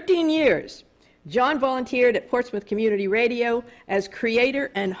 For 13 years, John volunteered at Portsmouth Community Radio as creator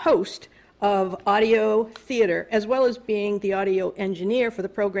and host of audio theater, as well as being the audio engineer for the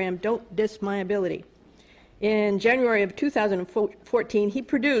program Don't Diss My Ability. In January of 2014, he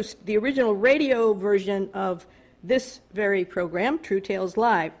produced the original radio version of this very program, True Tales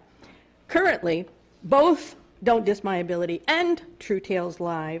Live. Currently, both Don't Diss My Ability and True Tales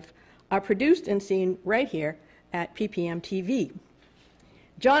Live are produced and seen right here at PPM TV.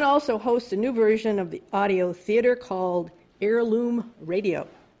 John also hosts a new version of the audio theater called Heirloom Radio,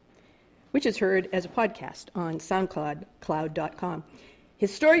 which is heard as a podcast on SoundCloud.com.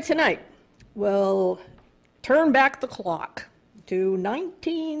 His story tonight will turn back the clock to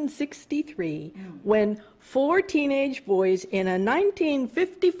 1963, when 4 teenage boys in a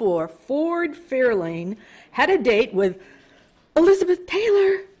 1954 Ford Fairlane had a date with Elizabeth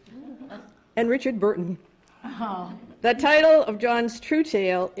Taylor and Richard Burton. The title of John's true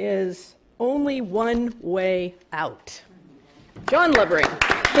tale is Only One Way Out. John Levering,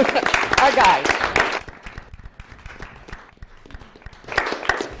 our guide.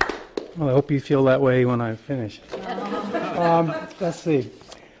 Well, I hope you feel that way when I finish. Let's see.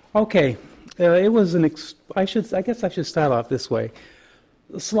 Okay, it was I guess I should start off this way.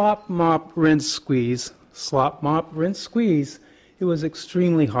 Slop, mop, rinse, squeeze. Slop, mop, rinse, squeeze. It was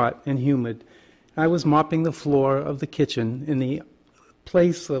extremely hot and humid. I was mopping the floor of the kitchen in the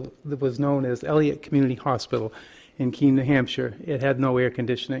place that was known as Elliott Community Hospital in Keene, New Hampshire. It had no air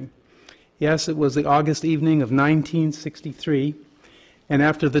conditioning. Yes, it was the August evening of 1963. And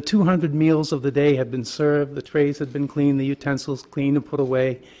after the 200 meals of the day had been served, the trays had been cleaned, the utensils cleaned and put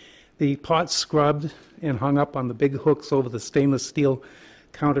away, the pots scrubbed and hung up on the big hooks over the stainless steel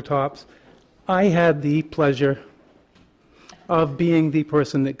countertops, I had the pleasure of being the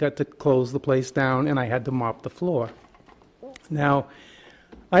person that got to close the place down, and I had to mop the floor. Now,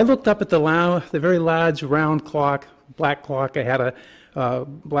 I looked up at the very large round clock, black clock. I had a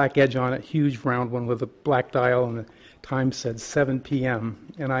black edge on it, huge round one with a black dial, and the time said 7 p.m.,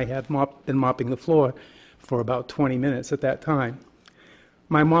 and I had been mopping the floor for about 20 minutes at that time.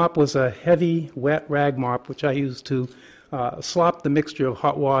 My mop was a heavy, wet rag mop, which I used to slop the mixture of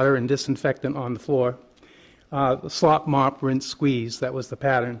hot water and disinfectant on the floor. Slop, mop, rinse, squeeze. That was the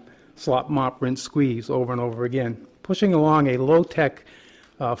pattern. Slop, mop, rinse, squeeze over and over again. Pushing along a low-tech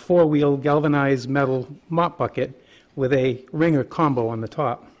 4-wheel galvanized metal mop bucket with a wringer combo on the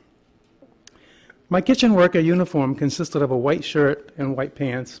top. My kitchen worker uniform consisted of a white shirt and white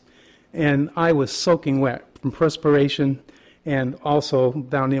pants, and I was soaking wet from perspiration and also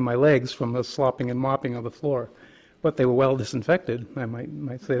down near my legs from the slopping and mopping of the floor. But they were well disinfected, I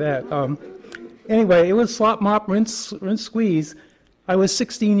might say that. Anyway, it was slop, mop, rinse, squeeze. I was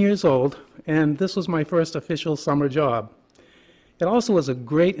 16 years old, and this was my first official summer job. It also was a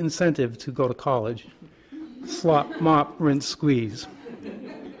great incentive to go to college. Slop, mop, rinse, squeeze.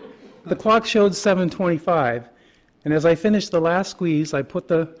 The clock showed 7:25, and as I finished the last squeeze, I put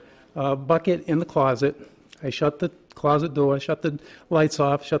the bucket in the closet. I shut the closet door, shut the lights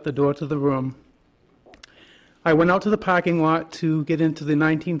off, shut the door to the room. I went out to the parking lot to get into the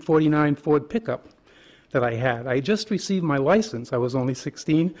 1949 Ford pickup that I had. I just received my license. I was only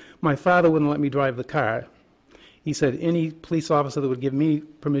 16. My father wouldn't let me drive the car. He said any police officer that would give me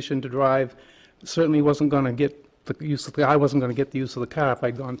permission to drive certainly wasn't going to get the use of the, I wasn't going to get the use of the car if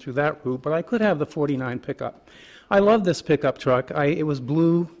I'd gone through that route, but I could have the 49 pickup. I loved this pickup truck. It was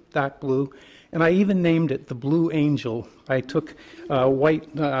blue, dark blue, and I even named it the Blue Angel. I took white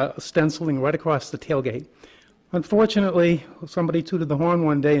stenciling right across the tailgate. Unfortunately, somebody tooted the horn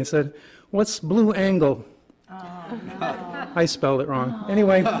one day and said, "What's Blue Angle?" Oh, no. I spelled it wrong. Oh.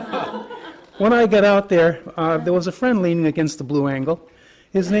 Anyway, when I got out there, there was a friend leaning against the Blue Angle.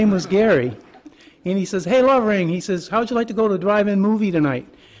 His name was Gary. And he says, "Hey, Lovering," he says, "how'd you like to go to a drive-in movie tonight?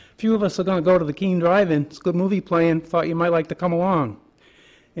 A few of us are going to go to the Keene Drive-In. It's a good movie playing. Thought you might like to come along."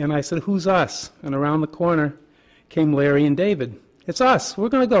 And I said, "Who's us?" And around the corner came Larry and David. "It's us. We're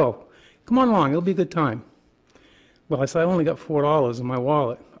going to go. Come on along. It'll be a good time." Well, I said, "I only got $4 in my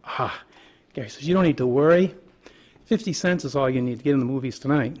wallet." Gary says, "You don't need to worry. 50 cents is all you need to get in the movies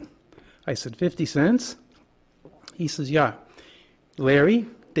tonight." I said, 50 cents? He says, "Yeah. Larry,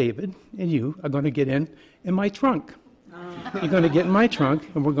 David, and you are going to get in my trunk. You're going to get in my trunk,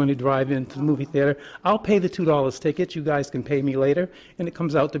 and we're going to drive into the movie theater. I'll pay the $2 ticket. You guys can pay me later, and it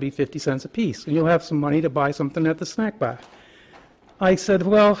comes out to be 50 cents a piece. And you'll have some money to buy something at the snack bar." I said,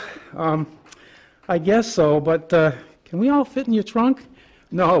 "Well, I guess so, but can we all fit in your trunk?"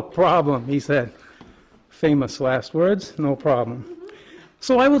 "No problem," he said. Famous last words, "no problem."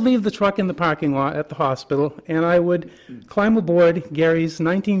 So I would leave the truck in the parking lot at the hospital, and I would climb aboard Gary's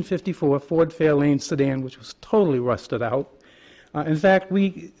 1954 Ford Fairlane sedan, which was totally rusted out. In fact,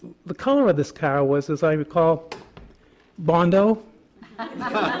 the color of this car was, as I recall, Bondo,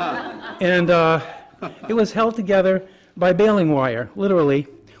 and it was held together by baling wire, literally.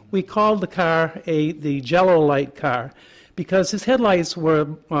 We called the car the Jello Light car, because his headlights were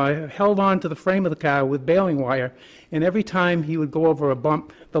held onto the frame of the car with baling wire, and every time he would go over a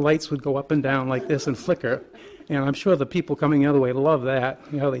bump, the lights would go up and down like this and flicker. And I'm sure the people coming the other way love that.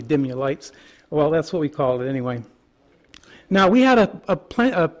 You know, they dim your lights. Well, that's what we called it anyway. Now, we had a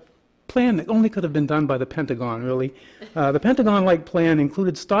plan that only could have been done by the Pentagon, really. The Pentagon-like plan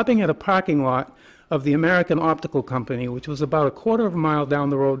included stopping at a parking lot of the American Optical Company, which was about a quarter of a mile down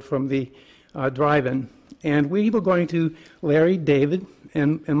the road from the drive-in. And we were going to, Larry, David,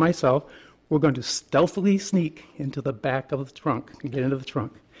 and myself, were going to stealthily sneak into the back of the trunk and get into the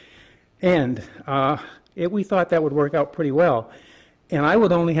trunk. And we thought that would work out pretty well. And I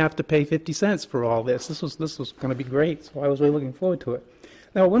would only have to pay 50 cents for all this. This was going to be great, so I was really looking forward to it.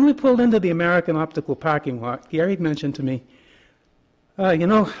 Now, when we pulled into the American Optical parking lot, Gary mentioned to me, I've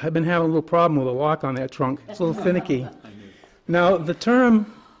been having a little problem with the lock on that trunk. It's a little finicky. Now, the term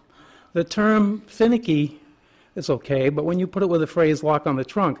finicky is okay, but when you put it with the phrase lock on the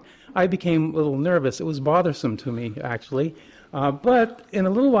trunk, I became a little nervous. It was bothersome to me, actually. But in a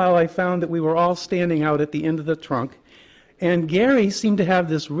little while, I found that we were all standing out at the end of the trunk, and Gary seemed to have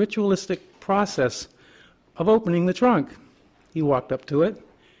this ritualistic process of opening the trunk. He walked up to it.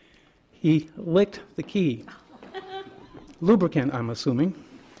 He licked the key. Lubricant, I'm assuming.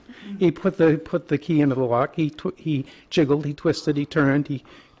 He put the key into the lock. He jiggled, he twisted, he turned, he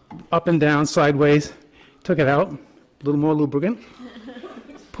up and down, sideways, took it out, a little more lubricant,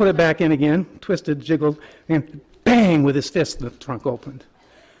 put it back in again, twisted, jiggled, and bang, with his fist, the trunk opened.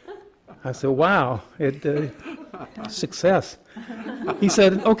 I said, wow, success. He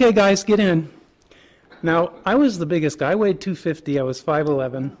said, okay, guys, get in. Now, I was the biggest guy. I weighed 250. I was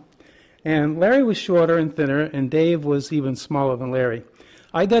 5'11". And Larry was shorter and thinner, and Dave was even smaller than Larry.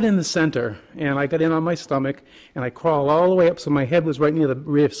 I got in the center, and I got in on my stomach, and I crawled all the way up so my head was right near the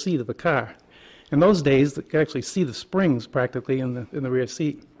rear seat of the car. In those days, you could actually see the springs practically in the rear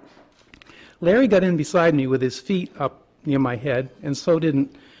seat. Larry got in beside me with his feet up near my head, and so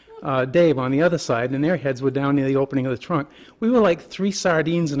didn't Dave on the other side, and their heads were down near the opening of the trunk. We were like 3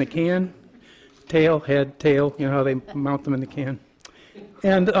 sardines in a can, tail, head, tail, you know how they mount them in the can.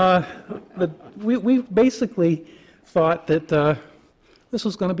 And we basically thought that this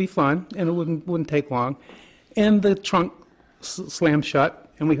was going to be fun, and it wouldn't take long. And the trunk slammed shut,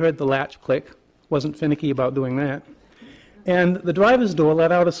 and we heard the latch click. Wasn't finicky about doing that. And the driver's door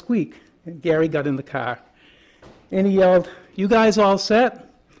let out a squeak, and Gary got in the car. And he yelled, "You guys all set?"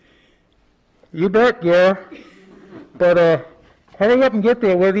 "You bet, Gary. But hurry up and get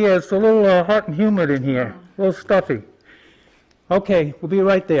there with you. It's a little hot and humid in here, a little stuffy." "Okay, we'll be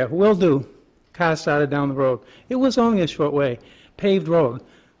right there." "Will do." Car started down the road. It was only a short way, paved road.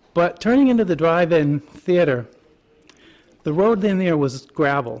 But turning into the drive-in theater, the road in there was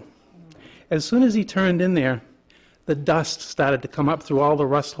gravel. As soon as he turned in there, the dust started to come up through all the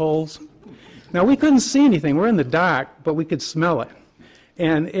rust holes. Now, we couldn't see anything. We're in the dark, but we could smell it.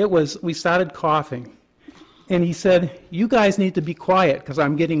 And we started coughing. And he said, "You guys need to be quiet because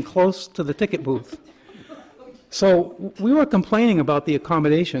I'm getting close to the ticket booth." So we were complaining about the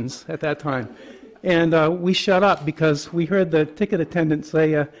accommodations at that time. And we shut up because we heard the ticket attendant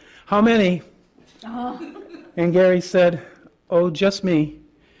say, "How many?" Oh. And Gary said, "Oh, just me."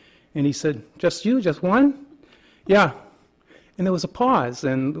 And he said, "Just you? Just one?" "Yeah." And there was a pause,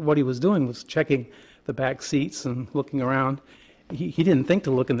 and what he was doing was checking the back seats and looking around. He didn't think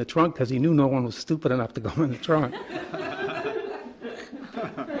to look in the trunk because he knew no one was stupid enough to go in the trunk.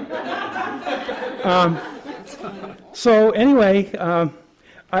 So anyway,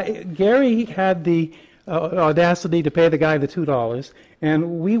 Gary had the audacity to pay the guy the $2,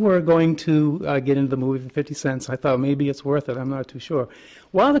 and we were going to get into the movie for 50 cents. I thought maybe it's worth it. I'm not too sure.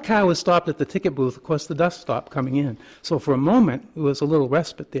 While the car was stopped at the ticket booth, of course, the dust stopped coming in. So for a moment, it was a little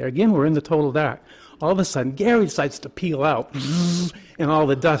respite there. Again, we're in the total dark. All of a sudden, Gary decides to peel out, and all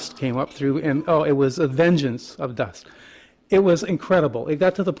the dust came up through, and it was a vengeance of dust. It was incredible. It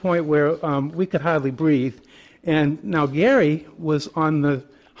got to the point where we could hardly breathe. And now Gary was on the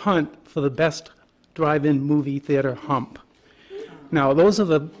hunt for the best drive-in movie theater hump. Now, those are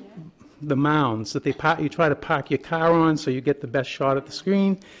the mounds that you try to park your car on so you get the best shot at the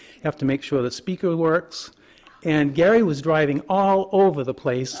screen. You have to make sure the speaker works. And Gary was driving all over the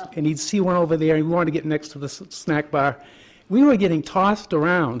place, and he'd see one over there, and he wanted to get next to the snack bar. We were getting tossed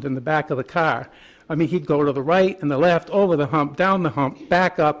around in the back of the car. I mean, he'd go to the right and the left, over the hump, down the hump,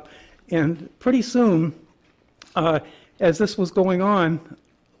 back up, and pretty soon, as this was going on,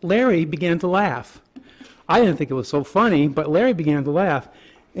 Larry began to laugh. I didn't think it was so funny, but Larry began to laugh.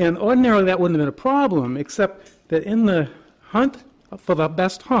 And ordinarily that wouldn't have been a problem, except that in the hunt for the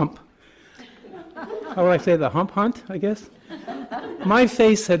best hump, how would I say, the hump hunt, I guess? My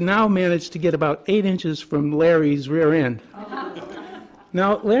face had now managed to get about 8 inches from Larry's rear end.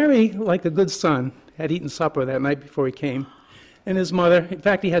 Now, Larry, like a good son, had eaten supper that night before he came. And his mother, in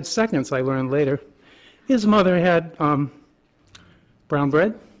fact, he had seconds, I learned later. His mother had brown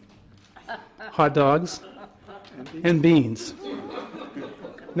bread, hot dogs, and beans.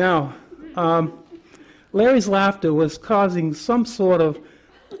 Now, Larry's laughter was causing some sort of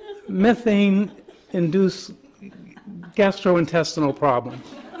methane-induced gastrointestinal problem.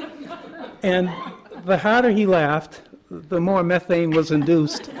 And the harder he laughed, the more methane was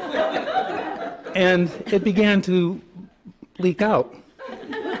induced, and it began to leak out.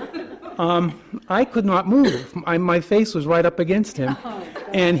 I could not move. My face was right up against him,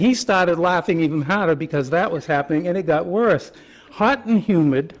 and he started laughing even harder because that was happening, and it got worse. Hot and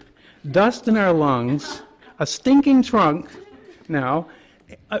humid, dust in our lungs, a stinking trunk. Now,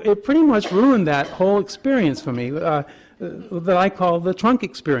 it pretty much ruined that whole experience for me. That I call the trunk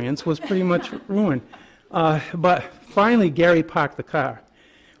experience was pretty much ruined. But finally, Gary parked the car.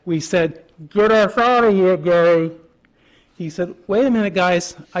 We said, "Get us out of here, Gary." He said, "Wait a minute,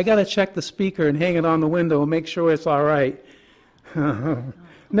 guys. I got to check the speaker and hang it on the window and make sure it's all right."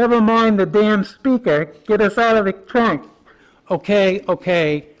 "Never mind the damn speaker. Get us out of the trunk." Okay.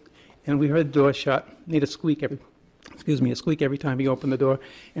 And we heard the door shut. Made a squeak every time he opened the door.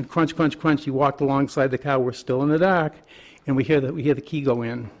 And crunch, crunch, crunch. He walked alongside the car. We're still in the dark. And we hear the key go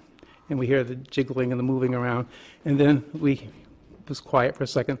in. And we hear the jiggling and the moving around. And then it was quiet for a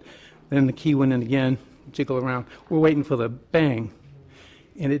second. Then the key went in again, jiggle around. We're waiting for the bang.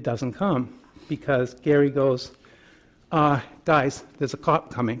 And it doesn't come because Gary goes, "Guys, there's a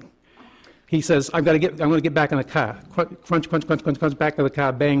cop coming." He says, I'm going to get back in the car. Crunch, crunch, crunch, crunch, crunch, back to the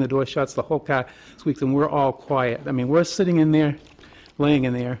car, bang, the door shuts, the whole car squeaks, and we're all quiet. I mean, we're sitting in there, laying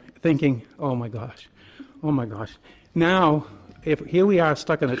in there, thinking, oh my gosh. Now, here we are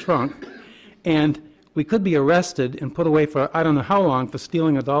stuck in a trunk, and we could be arrested and put away for I don't know how long for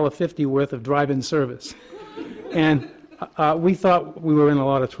stealing $1.50 worth of drive-in service. And we thought we were in a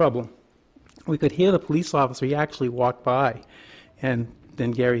lot of trouble. We could hear the police officer, he actually walked by, and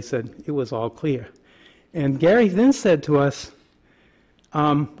then Gary said, it was all clear. And Gary then said to us,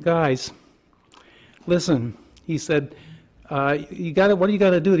 guys, listen, he said, what do you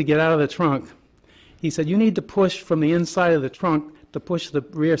got to do to get out of the trunk? He said, you need to push from the inside of the trunk to push the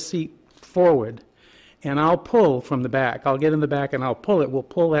rear seat forward, and I'll pull from the back. I'll get in the back and I'll pull it. We'll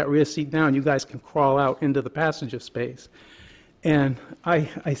pull that rear seat down. You guys can crawl out into the passenger space. And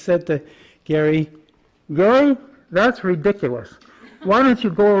I said to Gary, that's ridiculous. Why don't you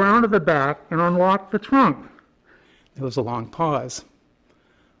go around to the back and unlock the trunk? There was a long pause.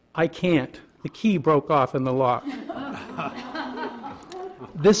 I can't. The key broke off in the lock.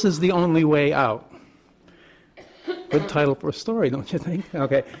 This is the only way out. Good title for a story, don't you think?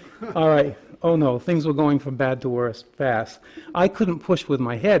 Okay. All right. Oh no, things were going from bad to worse fast. I couldn't push with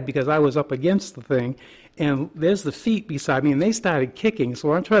my head because I was up against the thing, and there's the feet beside me, and they started kicking,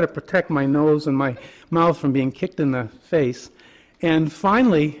 so I'm trying to protect my nose and my mouth from being kicked in the face. And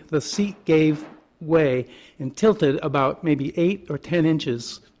finally, the seat gave way and tilted about maybe 8 or 10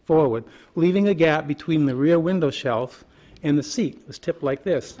 inches forward, leaving a gap between the rear window shelf and the seat. It was tipped like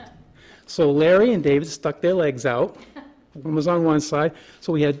this. So Larry and David stuck their legs out. One was on one side,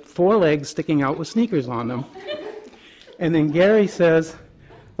 so we had 4 legs sticking out with sneakers on them. And then Gary says,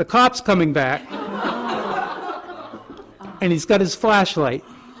 the cop's coming back. And he's got his flashlight.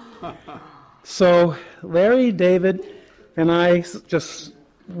 So Larry, David, and I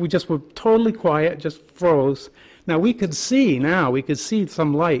we just were totally quiet, just froze. Now we could see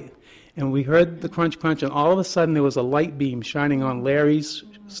some light. And we heard the crunch, crunch, and all of a sudden there was a light beam shining on Larry's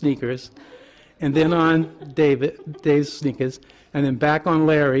sneakers, and then on Dave's sneakers, and then back on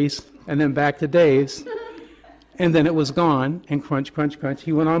Larry's, and then back to Dave's, and then it was gone, and crunch, crunch, crunch,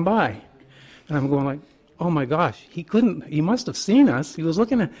 he went on by. And I'm going like, oh my gosh, he must have seen us. He was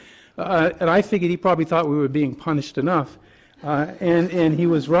looking at, and I figured he probably thought we were being punished enough. And he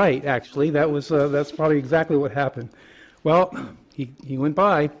was right, actually. That's probably exactly what happened. Well, he went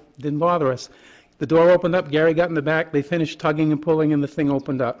by, didn't bother us. The door opened up, Gary got in the back, they finished tugging and pulling, and the thing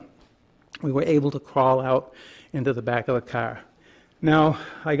opened up. We were able to crawl out into the back of the car. Now,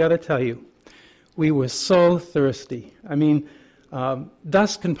 I got to tell you, we were so thirsty. I mean,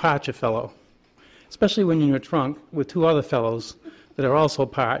 dust can parch a fellow, especially when you're in your trunk with 2 other fellows that are also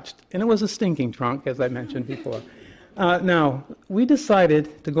parched. And it was a stinking trunk, as I mentioned before. Now, we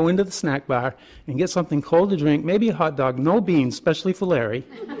decided to go into the snack bar and get something cold to drink, maybe a hot dog, no beans, especially for Larry.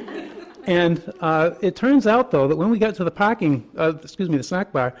 And it turns out, though, that when we got to the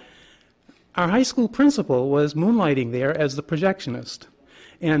snack bar, our high school principal was moonlighting there as the projectionist.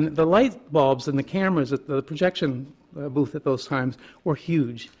 And the light bulbs and the cameras at the projection booth at those times were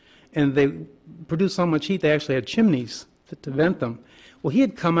huge. And they produced so much heat, they actually had chimneys to vent them. Well, he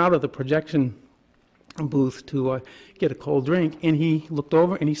had come out of the projection booth to get a cold drink, and he looked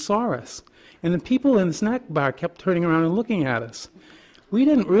over and he saw us. And the people in the snack bar kept turning around and looking at us. We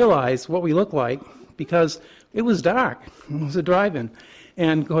didn't realize what we looked like because it was dark. It was a drive-in.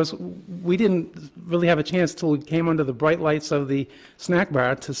 And of course, we didn't really have a chance till we came under the bright lights of the snack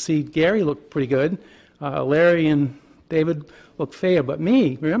bar to see Gary look pretty good. Larry and David looked fair, but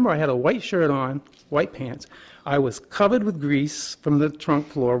me, remember I had a white shirt on, white pants. I was covered with grease from the trunk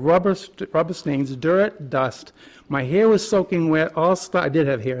floor, rubber stains, dirt, dust. My hair was soaking wet, I did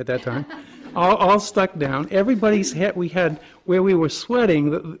have hair at that time, all stuck down. Everybody's hair, we had, where we were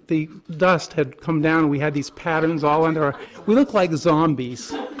sweating, the dust had come down, and we had these patterns all under our, we looked like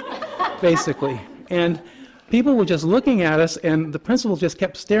zombies, basically. And people were just looking at us, and the principal just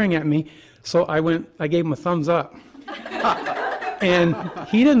kept staring at me, so I gave him a thumbs up. And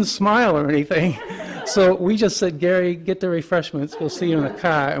he didn't smile or anything. So we just said, Gary, get the refreshments. We'll see you in the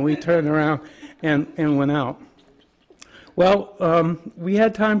car. And we turned around and went out. Well, we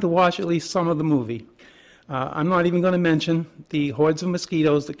had time to watch at least some of the movie. I'm not even going to mention the hordes of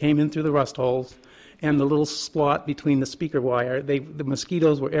mosquitoes that came in through the rust holes and the little slot between the speaker wire. The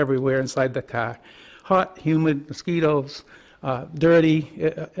mosquitoes were everywhere inside the car. Hot, humid mosquitoes, dirty.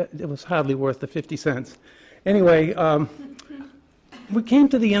 It was hardly worth the 50 cents. Anyway, we came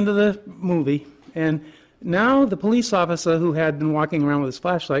to the end of the movie, and now the police officer who had been walking around with his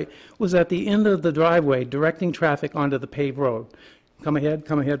flashlight was at the end of the driveway directing traffic onto the paved road. Come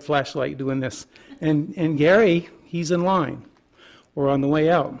ahead, flashlight, doing this. And Gary, he's in line. We're on the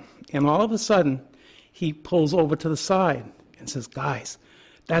way out. And all of a sudden, he pulls over to the side and says, guys,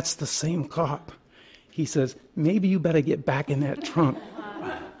 that's the same cop. He says, maybe you better get back in that trunk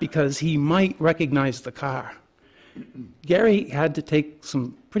because he might recognize the car. Gary had to take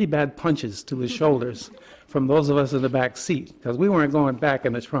some pretty bad punches to his shoulders from those of us in the back seat because we weren't going back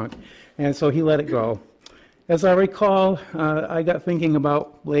in the trunk. And so he let it go. As I recall, I got thinking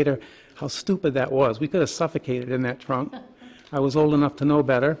about later how stupid that was. We could have suffocated in that trunk. I was old enough to know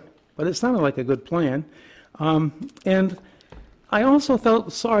better, but it sounded like a good plan. And I also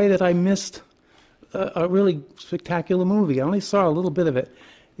felt sorry that I missed a really spectacular movie. I only saw a little bit of it.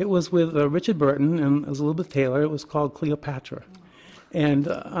 It was with Richard Burton and Elizabeth Taylor. It was called Cleopatra. And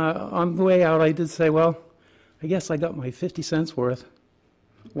on the way out, I did say, well, I guess I got my 50 cents worth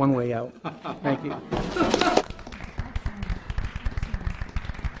one way out. Thank you.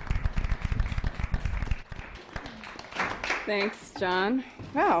 Thanks, John.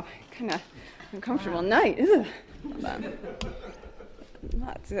 Wow, kind of uncomfortable night. Ugh. Hold on.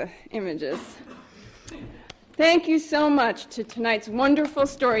 Lots of images. Thank you so much to tonight's wonderful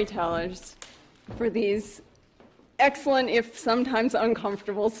storytellers for these excellent, if sometimes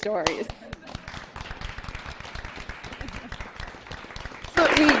uncomfortable, stories.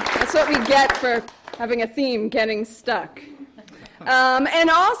 That's what we get for having a theme, getting stuck. And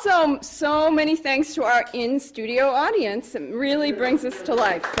also, so many thanks to our in-studio audience. It really brings us to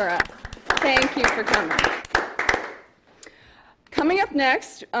life for us. Thank you for coming. Coming up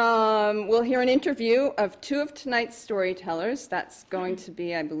next, we'll hear an interview of two of tonight's storytellers. That's going to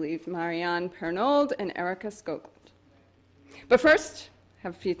be, I believe, Marianne Pernold and Erica Skoglund. But first, I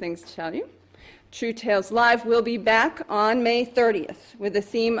have a few things to tell you. True Tales Live will be back on May 30th with the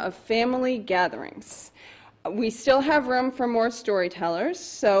theme of family gatherings. We still have room for more storytellers,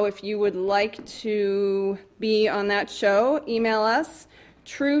 so if you would like to be on that show, email us,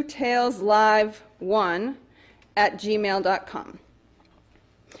 truetaleslive1@gmail.com.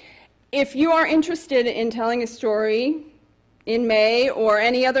 If you are interested in telling a story in May or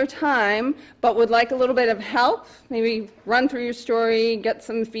any other time, but would like a little bit of help, maybe run through your story, get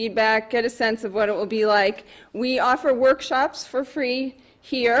some feedback, get a sense of what it will be like, we offer workshops for free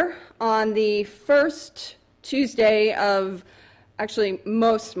here on the first Tuesday of, actually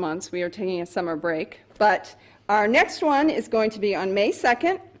most months. We are taking a summer break, but our next one is going to be on May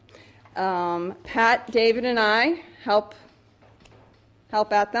 2nd. Pat, David, and I help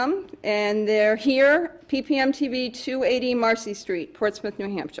at them, and they're here, PPM TV, 280 Marcy Street, Portsmouth,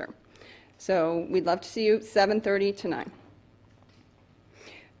 New Hampshire. So we'd love to see you 7:30 to 9.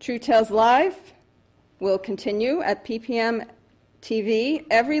 True Tales Live will continue at PPM TV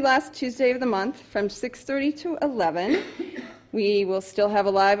every last Tuesday of the month from 6:30 to 11. We will still have a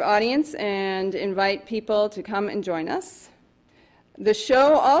live audience and invite people to come and join us. The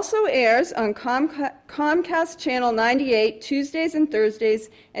show also airs on Comcast Channel 98 Tuesdays and Thursdays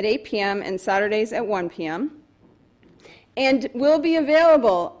at 8 p.m. and Saturdays at 1 p.m. and will be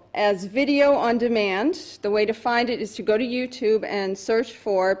available as video on demand. The way to find it is to go to YouTube and search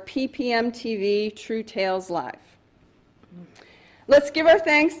for PPM TV True Tales Live. Let's give our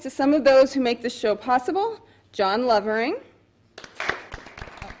thanks to some of those who make this show possible. John Lovering,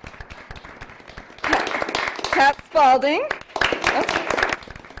 Spalding,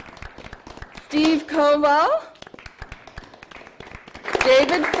 Steve Koval,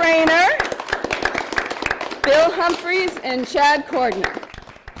 David Frainer, Bill Humphreys, and Chad Cordner.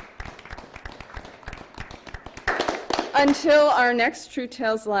 Until our next True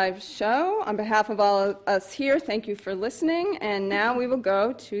Tales Live show, on behalf of all of us here, thank you for listening, and now we will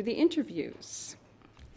go to the interviews.